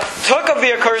Judah, took of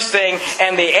the accursed thing,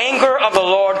 and the anger of the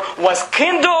Lord was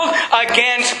kindled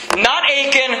against, not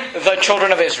Achan, the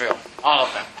children of Israel. All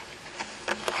of them.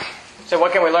 So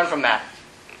what can we learn from that?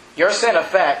 Your sin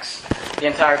affects the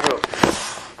entire group.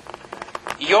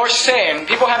 Your sin,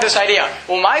 people have this idea,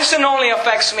 well, my sin only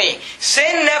affects me.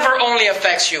 Sin never only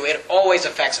affects you, it always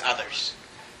affects others.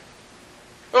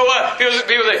 Well, people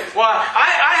say, well,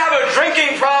 I have a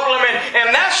drinking problem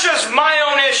and that's just my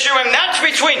own issue and that's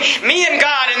between me and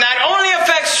God and that only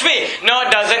affects me. No,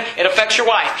 it doesn't. It affects your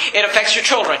wife. It affects your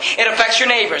children. It affects your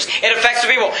neighbors. It affects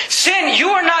the people. Sin, you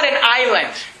are not an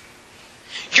island.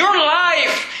 Your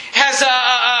life has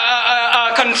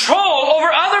a control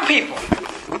over other people.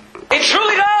 It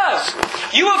truly does.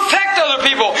 You affect other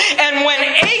people. And when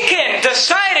Achan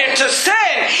decided to sin,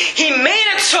 he made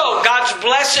it so God's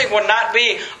blessing would not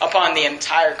be upon the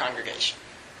entire congregation.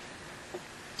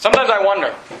 Sometimes I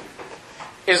wonder,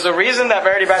 is the reason that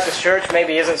Verity Baptist Church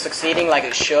maybe isn't succeeding like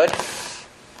it should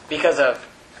because of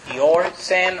your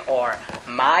sin or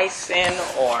my sin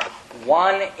or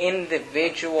one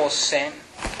individual sin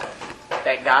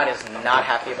that God is not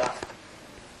happy about?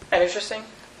 Isn't that interesting?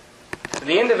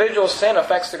 The individual sin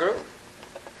affects the group.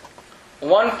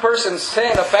 One person's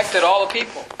sin affected all the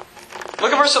people.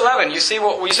 Look at verse 11. You say,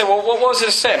 well, what was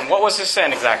his sin? What was his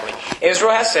sin exactly?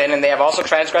 Israel has sinned, and they have also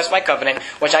transgressed my covenant,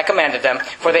 which I commanded them.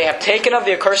 For they have taken of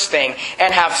the accursed thing,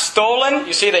 and have stolen.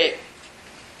 You see,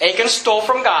 Achan stole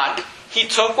from God. He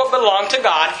took what belonged to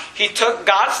God. He took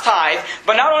God's tithe.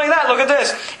 But not only that, look at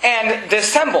this. And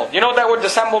dissembled. You know what that word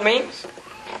dissemble means?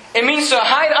 It means to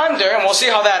hide under, and we'll see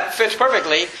how that fits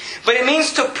perfectly, but it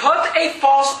means to put a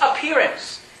false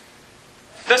appearance.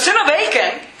 The sin of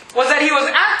Achan was that he was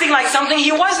acting like something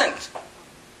he wasn't.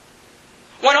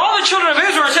 When all the children of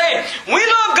Israel were saying, we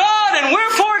love God and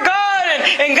we're for God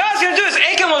and God's going to do this,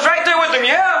 Achan was right there with them.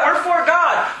 Yeah, we're for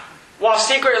God. While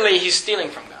secretly he's stealing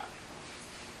from God.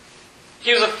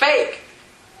 He was a fake.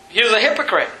 He was a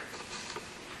hypocrite.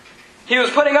 He was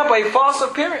putting up a false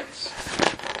appearance.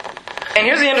 And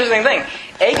here's the interesting thing.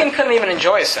 Achan couldn't even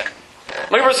enjoy his sin.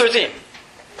 Look at verse 13.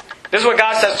 This is what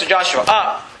God says to Joshua.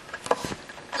 Up,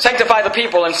 sanctify the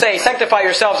people and say, sanctify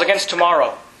yourselves against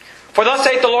tomorrow. For thus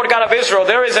saith the Lord God of Israel,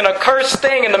 there is an accursed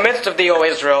thing in the midst of thee, O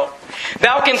Israel.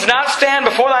 Thou canst not stand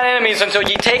before thine enemies until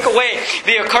ye take away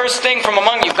the accursed thing from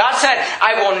among you. God said,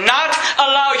 I will not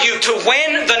allow you to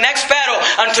win the next battle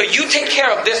until you take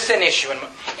care of this sin issue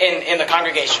in the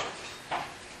congregation.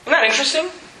 Isn't that interesting?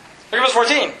 Look at verse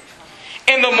 14.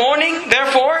 In the morning,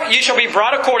 therefore, ye shall be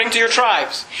brought according to your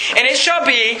tribes. And it shall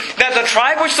be that the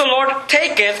tribe which the Lord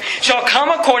taketh shall come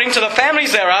according to the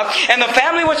families thereof, and the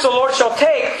family which the Lord shall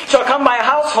take shall come by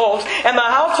households, and the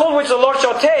household which the Lord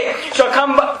shall take shall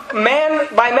come man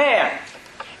by man.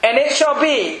 And it shall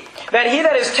be that he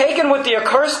that is taken with the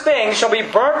accursed thing shall be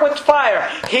burnt with fire,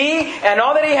 he and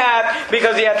all that he hath,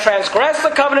 because he hath transgressed the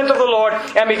covenant of the Lord,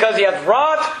 and because he hath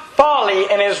wrought folly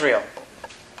in Israel.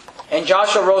 And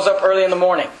Joshua rose up early in the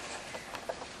morning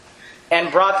and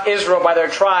brought Israel by their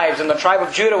tribes, and the tribe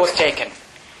of Judah was taken.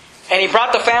 And he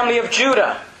brought the family of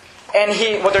Judah.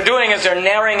 And what they're doing is they're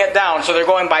narrowing it down. So they're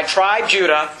going by tribe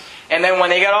Judah. And then when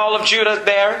they get all of Judah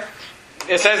there,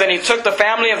 it says, and he took the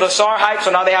family of the Zarhites,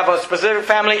 so now they have a specific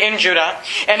family in Judah.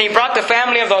 And he brought the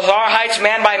family of the Zarhites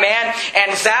man by man,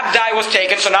 and Zabdi was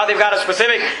taken, so now they've got a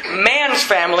specific man's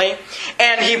family.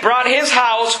 And he brought his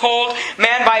household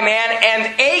man by man,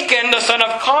 and Achan, the son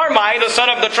of Carmi, the son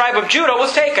of the tribe of Judah,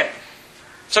 was taken.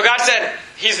 So God said,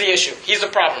 he's the issue. He's the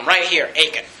problem, right here,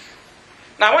 Achan.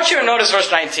 Now I want you to notice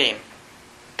verse 19,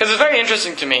 because it's very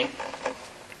interesting to me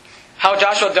how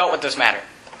Joshua dealt with this matter.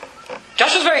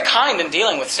 Joshua's very kind in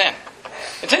dealing with sin.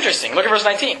 It's interesting. Look at verse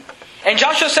 19. And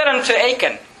Joshua said unto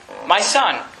Achan, my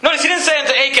son. Notice he didn't say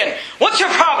unto Achan, what's your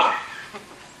problem?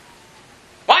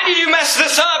 Why did you mess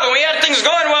this up? And we had things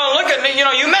going well. Look at me.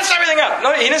 You messed everything up.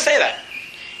 No, he didn't say that.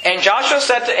 And Joshua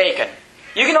said to Achan,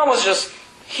 you can almost just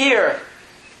hear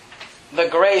the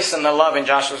grace and the love in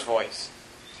Joshua's voice.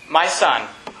 My son,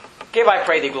 give I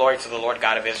pray thee glory to the Lord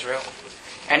God of Israel,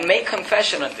 and make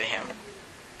confession unto him.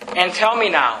 And tell me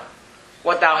now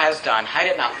what thou hast done. Hide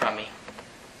it not from me.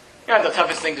 You know the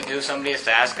toughest thing to do somebody is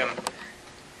to ask them,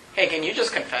 hey, can you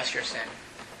just confess your sin?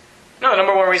 No, the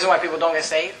number one reason why people don't get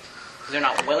saved is they're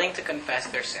not willing to confess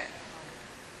their sin.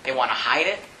 They want to hide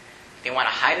it. They want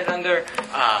to hide it under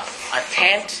a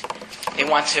tent. They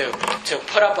want to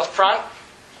put up a front.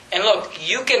 And look,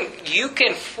 you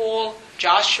can fool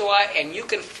Joshua, and you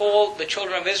can fool the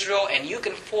children of Israel, and you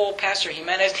can fool Pastor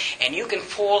Jimenez, and you can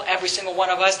fool every single one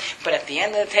of us, but at the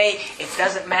end of the day, it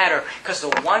doesn't matter, because the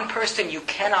one person you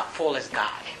cannot fool is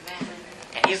God. Amen.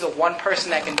 And He's the one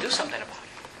person that can do something about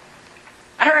it.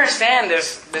 I don't understand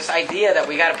this idea that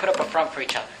we got to put up a front for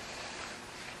each other.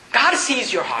 God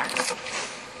sees your heart.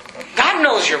 God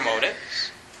knows your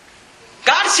motives.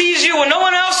 God sees you when no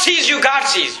one else sees you. God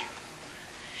sees you.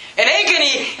 And Achan,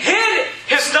 he hid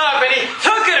his stuff and he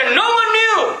took it and no one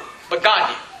knew. But God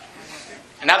knew.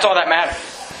 And that's all that matters.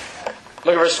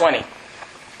 Look at verse 20.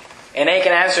 And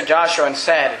Achan answered Joshua and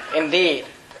said, indeed,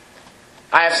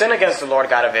 I have sinned against the Lord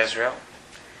God of Israel,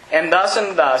 and thus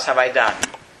have I done.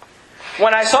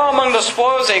 When I saw among the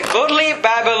spoils a goodly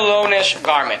Babylonish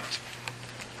garment.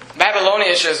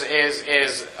 Babylonish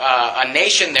is a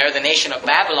nation there, the nation of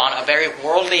Babylon, a very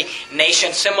worldly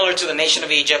nation, similar to the nation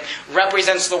of Egypt,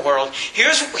 represents the world.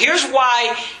 Here's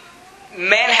why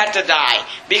man had to die.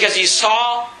 Because he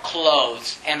saw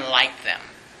clothes and liked them.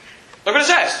 Look what it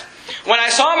says. When I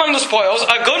saw among the spoils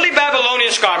a goodly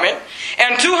Babylonish garment,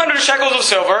 and 200 shekels of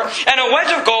silver, and a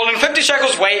wedge of gold, and 50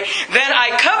 shekels weight, then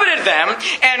I coveted them,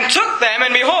 and took them,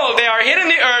 and behold, they are hid in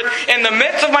the earth, in the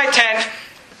midst of my tent,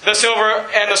 the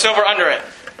silver under it.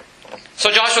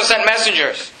 So Joshua sent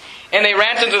messengers, and they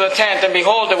ran into the tent, and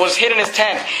behold, it was hid in his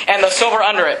tent, and the silver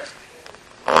under it.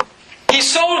 He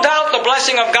sold out the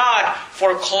blessing of God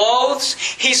for clothes.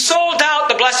 He sold out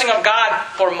the blessing of God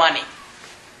for money.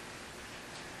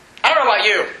 I don't know about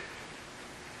you,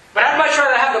 but I'd much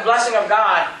rather have the blessing of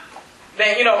God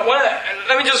than,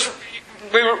 let me just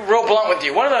be real blunt with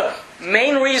you. One of the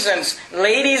main reasons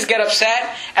ladies get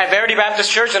upset at Verity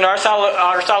Baptist Church and our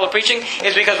style of preaching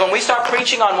is because when we start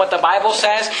preaching on what the Bible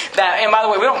says, and by the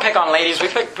way, we don't pick on ladies, we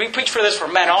preach for this for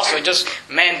men also, it just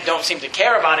men don't seem to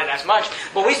care about it as much.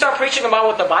 But we start preaching about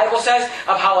what the Bible says,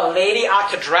 of how a lady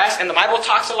ought to dress, and the Bible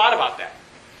talks a lot about that.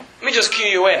 Let me just cue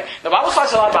you in. The Bible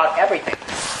talks a lot about everything.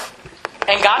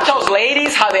 And God tells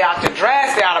ladies how they ought to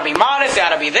dress, they ought to be modest, they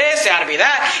ought to be this, they ought to be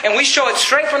that. And we show it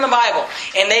straight from the Bible.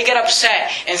 And they get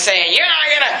upset and say, you're not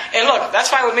going to... And look, that's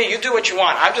fine with me. You do what you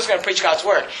want. I'm just going to preach God's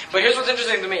Word. But here's what's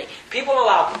interesting to me. People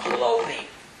allow clothing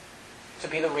to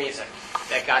be the reason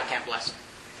that God can't bless them.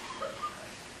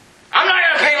 I'm not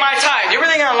going to pay my tithe. You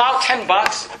really going to allow $10?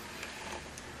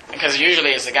 Because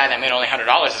usually it's the guy that made only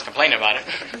 $100 is complaining about it.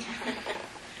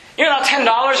 You know, $10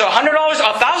 or $100 or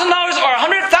 $1,000 or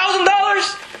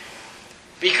 $100,000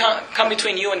 come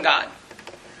between you and God.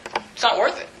 It's not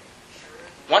worth it.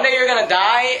 One day you're going to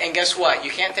die, and guess what? You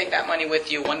can't take that money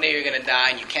with you. One day you're going to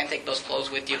die, and you can't take those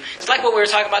clothes with you. It's like what we were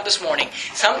talking about this morning.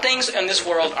 Some things in this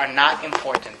world are not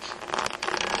important.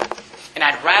 And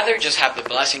I'd rather just have the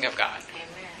blessing of God.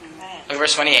 Amen. Look at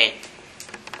verse 28.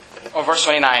 Or verse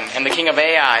 29. And the king of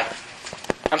Ai...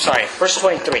 verse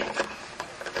 23.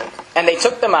 And they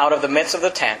took them out of the midst of the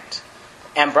tent,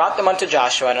 and brought them unto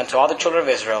Joshua and unto all the children of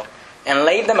Israel, and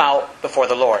laid them out before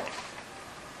the Lord.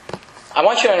 I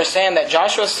want you to understand that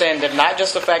Joshua's sin did not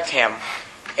just affect him,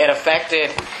 it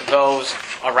affected those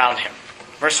around him.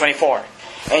 Verse 24.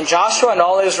 And Joshua and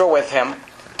all Israel with him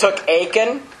took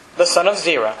Achan, the son of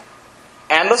Zerah,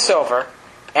 and the silver,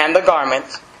 and the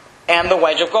garment, and the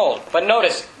wedge of gold. But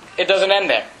notice, it doesn't end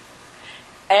there.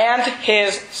 And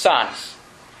his sons,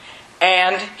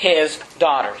 and his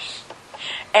daughters,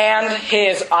 and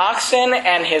his oxen,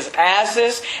 and his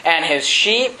asses, and his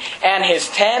sheep, and his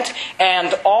tent,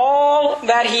 and all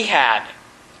that he had.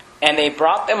 And they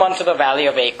brought them unto the valley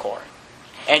of Achor.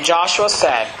 And Joshua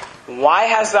said, Why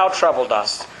hast thou troubled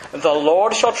us? The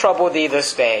Lord shall trouble thee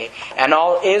this day. And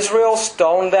all Israel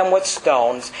stoned them with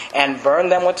stones, and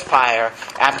burned them with fire,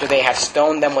 after they had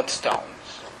stoned them with stones.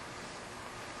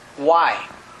 Why?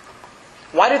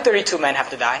 Why did 32 men have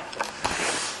to die?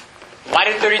 Why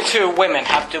did 32 women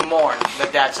have to mourn the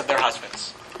deaths of their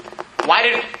husbands? Why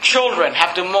did children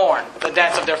have to mourn the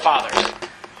deaths of their fathers?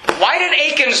 Why did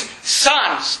Achan's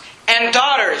sons and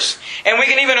daughters, and we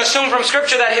can even assume from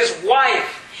Scripture that his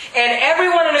wife and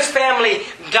everyone in his family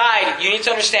died? You need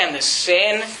to understand this.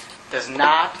 Sin does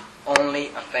not only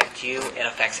affect you, it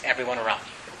affects everyone around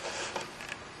you.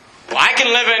 Well, I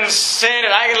can live in sin,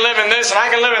 and I can live in this, and I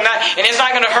can live in that, and it's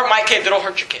not going to hurt my kids, it'll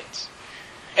hurt your kids.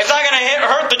 It's not going to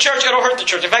hurt the church, it'll hurt the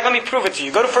church. In fact, let me prove it to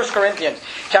you. Go to 1 Corinthians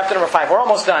chapter number 5. We're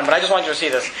almost done, but I just want you to see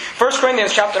this. 1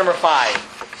 Corinthians chapter number 5.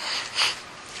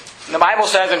 And the Bible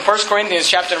says in 1 Corinthians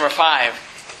chapter number 5,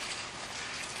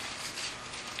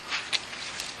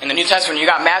 in the New Testament, you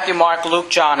got Matthew, Mark, Luke,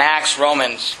 John, Acts,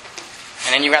 Romans,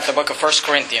 and then you got the book of 1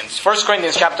 Corinthians. 1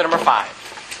 Corinthians chapter number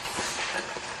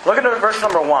 5. Look at verse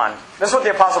number 1. This is what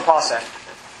the Apostle Paul said.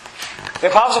 The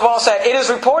Apostle Paul said, It is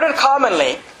reported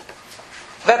commonly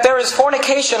that there is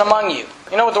fornication among you.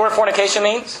 You know what the word fornication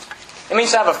means? It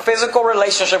means to have a physical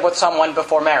relationship with someone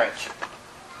before marriage.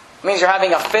 It means you're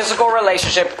having a physical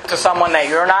relationship to someone that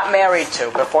you're not married to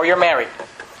before you're married.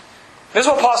 This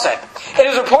is what Paul said. It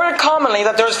is reported commonly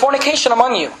that there is fornication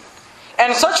among you.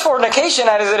 And such fornication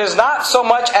as it is not so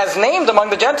much as named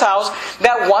among the Gentiles,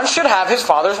 that one should have his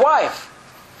father's wife.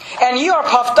 And ye are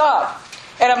puffed up,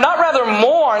 and have not rather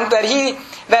mourned that he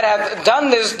that hath done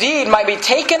this deed might be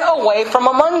taken away from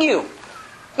among you.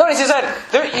 Notice he said,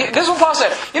 this is what Paul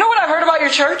said. You know what I've heard about your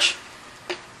church?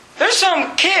 There's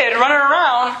some kid running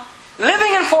around,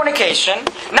 living in fornication,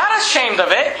 not ashamed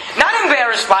of it, not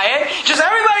embarrassed by it, just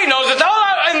everybody knows it's all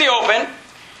out in the open.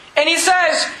 And he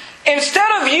says,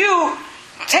 instead of you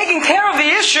taking care of the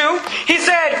issue, he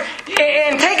said,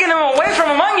 and taking them away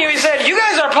from among you, he said, you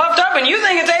guys are puffed up and you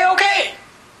think it's A-okay.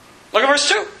 Look at verse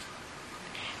 2.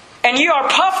 And ye are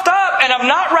puffed up, and have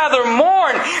not rather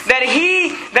mourned that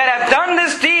he that hath done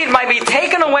this deed might be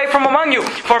taken away from among you.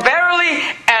 For verily,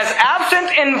 as absent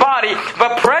in body,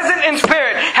 but present in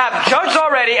spirit, have judged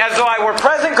already, as though I were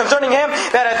present concerning him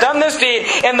that hath done this deed,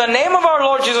 in the name of our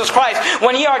Lord Jesus Christ,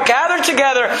 when ye are gathered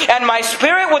together, and my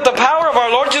spirit with the power of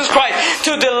our Lord Jesus Christ,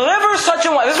 to deliver such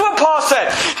an one. This is what Paul said.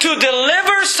 To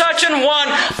deliver such an one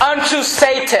unto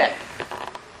Satan.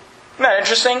 Isn't that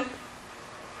interesting?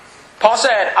 Paul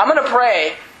said, I'm going to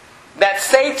pray that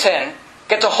Satan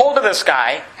gets a hold of this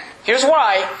guy. Here's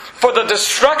why. For the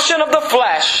destruction of the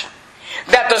flesh,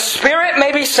 that the spirit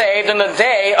may be saved in the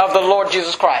day of the Lord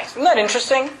Jesus Christ. Isn't that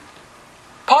interesting?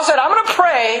 Paul said, I'm going to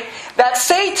pray that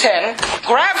Satan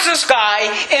grabs this guy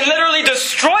and literally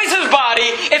destroys his body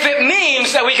if it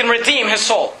means that we can redeem his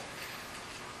soul.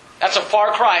 That's a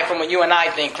far cry from what you and I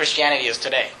think Christianity is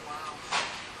today.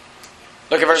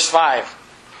 Look at verse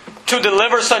 5. To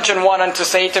deliver such an one unto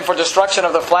Satan for destruction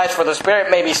of the flesh, for the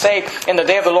spirit may be saved in the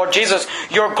day of the Lord Jesus.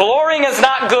 Your glorying is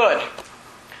not good.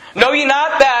 Know ye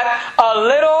not that a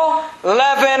little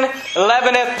leaven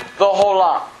leaveneth the whole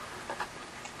lump?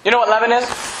 You know what leaven is?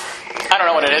 I don't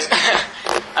know what it is.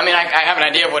 I mean, I have an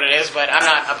idea of what it is, but I'm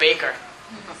not a baker.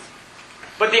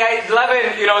 But the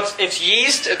leaven, it's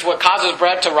yeast. It's what causes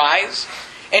bread to rise.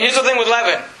 And here's the thing with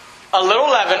leaven. A little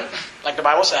leaven, like the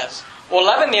Bible says, will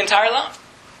leaven the entire lump.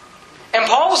 And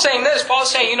Paul was saying this. Paul was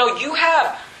saying, you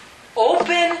have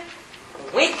open,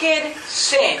 wicked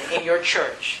sin in your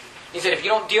church. He said, if you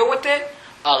don't deal with it,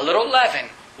 a little leaven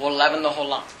will leaven the whole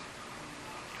lump.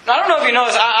 Now, I don't know if you know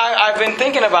this. I've been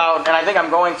thinking about, and I think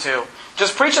I'm going to,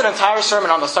 just preach an entire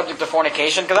sermon on the subject of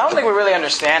fornication, because I don't think we really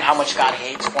understand how much God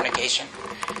hates fornication.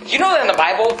 You know that in the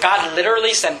Bible, God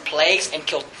literally sent plagues and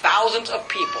killed thousands of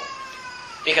people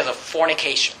because of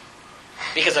fornication.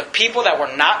 Because of people that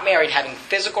were not married having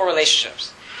physical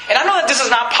relationships. And I know that this is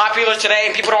not popular today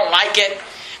and people don't like it.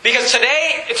 Because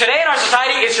today in our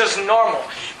society, it's just normal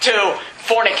to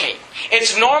fornicate.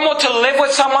 It's normal to live with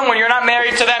someone when you're not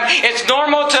married to them. It's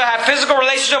normal to have physical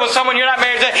relationship with someone you're not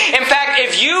married to. In fact,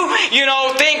 if you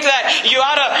think that you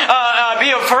ought to be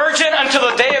a virgin until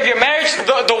the day of your marriage,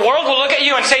 the world will look at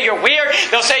you and say you're weird.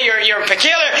 They'll say you're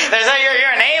peculiar. They'll say you're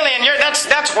an alien.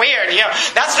 That's weird.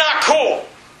 That's not cool.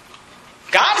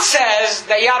 God says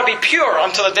that you ought to be pure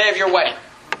until the day of your wedding.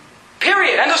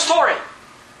 Period. End of story.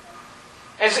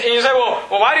 And you say, well,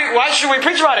 why should we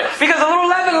preach about it? Because a little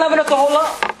leaven leaveneth the whole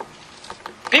lump.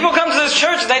 People come to this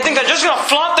church and they think they're just going to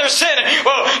flaunt their sin. And,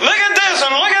 well, look at this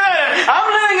and look at that. And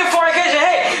I'm living in fornication.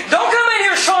 Hey, don't come in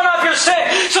here showing off your sin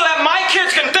so that my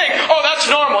kids can think, oh, that's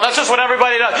normal. That's just what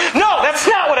everybody does. No, that's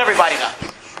not what everybody does.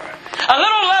 A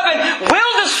little leaven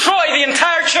will destroy the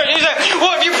entire church. You say,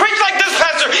 well, if you preach like this,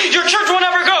 Pastor, your church will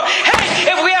never grow. Hey,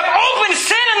 if we have open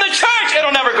sin in the church,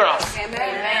 it'll never grow.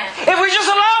 Amen. If we just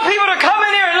allow people to come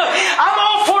in here and look, I'm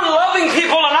all for loving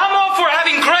people and I'm all for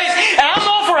having grace and I'm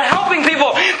all for helping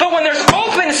people. But when there's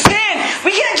open sin,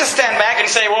 we can't just stand back and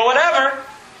say, well, whatever.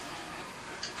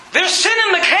 There's sin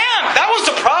in the camp. That was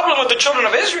the problem with the children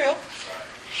of Israel.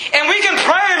 And we can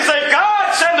pray and say,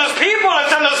 God, send us people and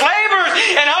send us laborers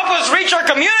and help us reach our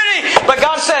community. But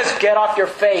God says, get off your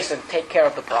face and take care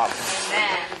of the problem.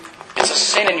 Amen. It's a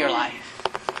sin in your life.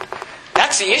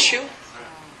 That's the issue.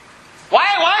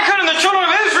 Why couldn't the children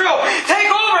of Israel take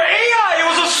over Ai? It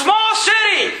was a small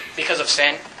city. Because of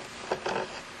sin.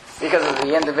 Because of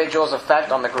the individual's effect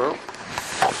on the group.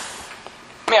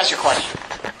 Let me ask you a question.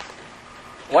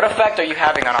 What effect are you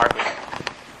having on our group?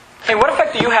 Hey, what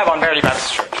effect do you have on Verity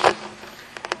Baptist Church?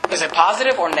 Is it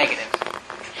positive or negative?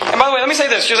 And by the way, let me say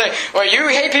this. You say, well, you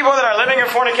hate people that are living in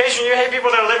fornication. You hate people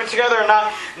that are living together and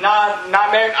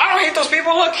not married. I don't hate those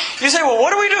people. Look, you say, well, what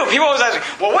do we do? People always ask me,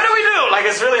 well, what do we do? Like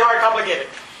it's really hard, complicated.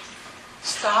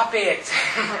 Stop it.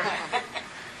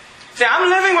 Say, I'm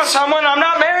living with someone, I'm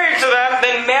not married to them,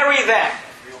 then marry them.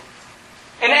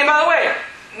 And by the way,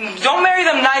 don't marry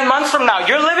them 9 months from now.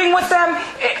 You're living with them,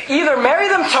 either marry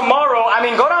them tomorrow,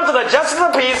 go down to the Justice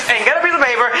of the Peace and get a piece of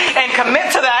paper and commit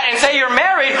to that and say you're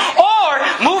married, or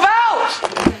move out.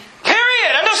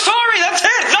 Period. End of story. That's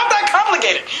it. It's not that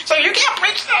complicated. So you can't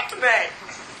preach that today.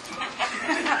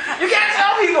 You can't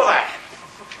tell people that.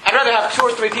 I'd rather have 2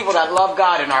 or 3 people that love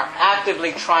God and are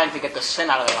actively trying to get the sin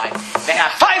out of their life than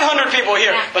have 500 people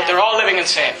here, but they're all living in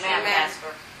sin. Amen.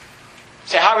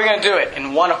 Say, how are we going to do it?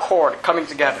 In one accord, coming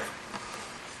together.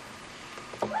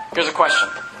 Here's a question.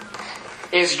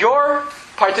 Is your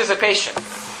participation,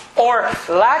 or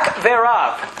lack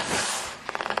thereof,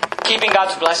 keeping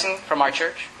God's blessing from our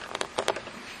church?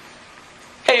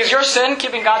 Hey, is your sin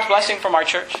keeping God's blessing from our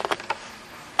church?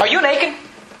 Are you an Achan?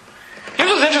 Here's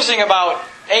what's interesting about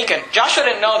Achan. Joshua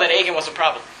didn't know that Achan was a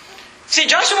problem. See,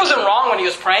 Joshua wasn't wrong when he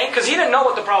was praying because he didn't know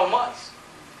what the problem was.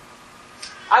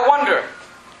 I wonder,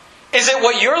 is it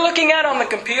what you're looking at on the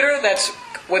computer that's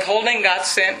withholding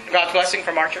God's blessing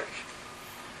from our church?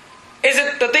 Is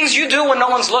it the things you do when no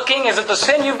one's looking? Is it the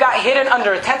sin you've got hidden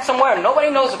under a tent somewhere and nobody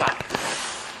knows about it?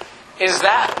 Is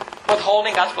that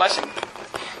withholding God's blessing?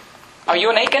 Are you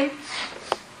an Achan?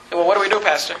 Well, what do we do,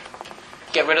 Pastor?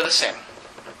 Get rid of the sin.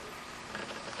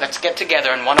 Let's get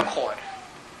together in one accord.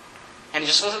 And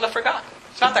just live for God.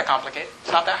 It's not that complicated.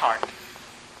 It's not that hard.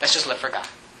 Let's just live for God.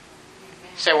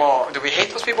 Say, well, do we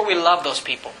hate those people? We love those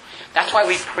people. That's why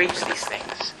we preach these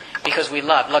things. Because we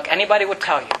love. Look, anybody would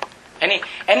tell you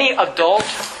Any adult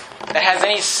that has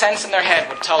any sense in their head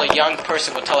would tell a young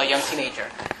person, would tell a young teenager,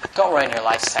 don't ruin your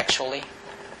life sexually.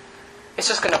 It's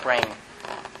just going to bring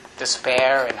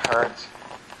despair and hurt.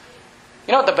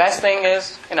 You know what the best thing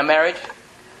is in a marriage?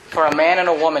 For a man and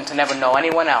a woman to never know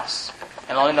anyone else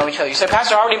and only know each other. You say,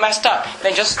 Pastor, I already messed up.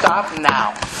 Then just stop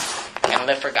now and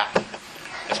live for God.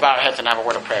 Let's bow our heads and have a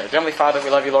word of prayer. Heavenly Father, we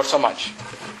love you, Lord, so much.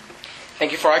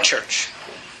 Thank you for our church.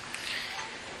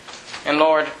 And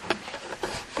Lord,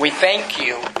 we thank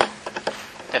you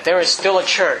that there is still a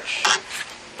church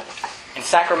in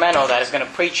Sacramento that is going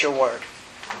to preach your word.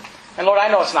 And Lord, I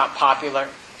know it's not popular.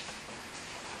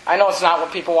 I know it's not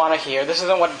what people want to hear. This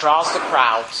isn't what draws the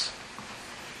crowds.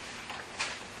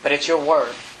 But it's your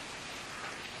word.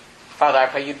 Father, I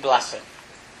pray you'd bless it.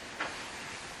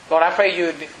 Lord, I pray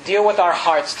you'd deal with our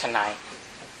hearts tonight.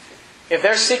 If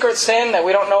there's secret sin that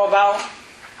we don't know about,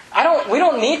 we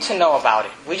don't need to know about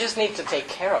it. We just need to take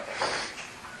care of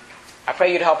it. I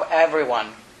pray you'd help everyone,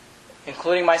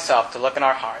 including myself, to look in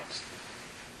our hearts,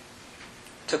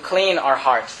 to clean our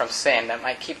hearts from sin that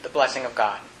might keep the blessing of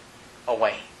God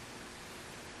away.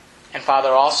 And Father,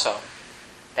 also,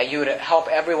 that you would help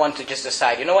everyone to just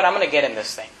decide, you know what, I'm going to get in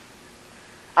this thing.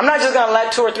 I'm not just going to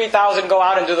let 2,000 or 3,000 go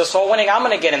out and do the soul winning. I'm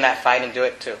going to get in that fight and do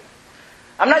it too.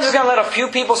 I'm not just going to let a few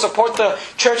people support the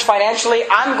church financially.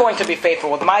 I'm going to be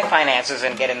faithful with my finances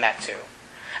and get in that too.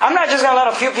 I'm not just going to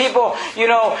let a few people,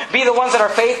 be the ones that are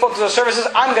faithful to the services.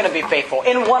 I'm going to be faithful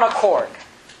in one accord.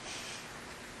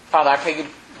 Father, I pray you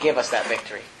give us that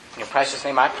victory. In your precious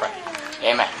name I pray.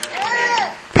 Amen.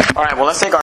 All right, well, let's take our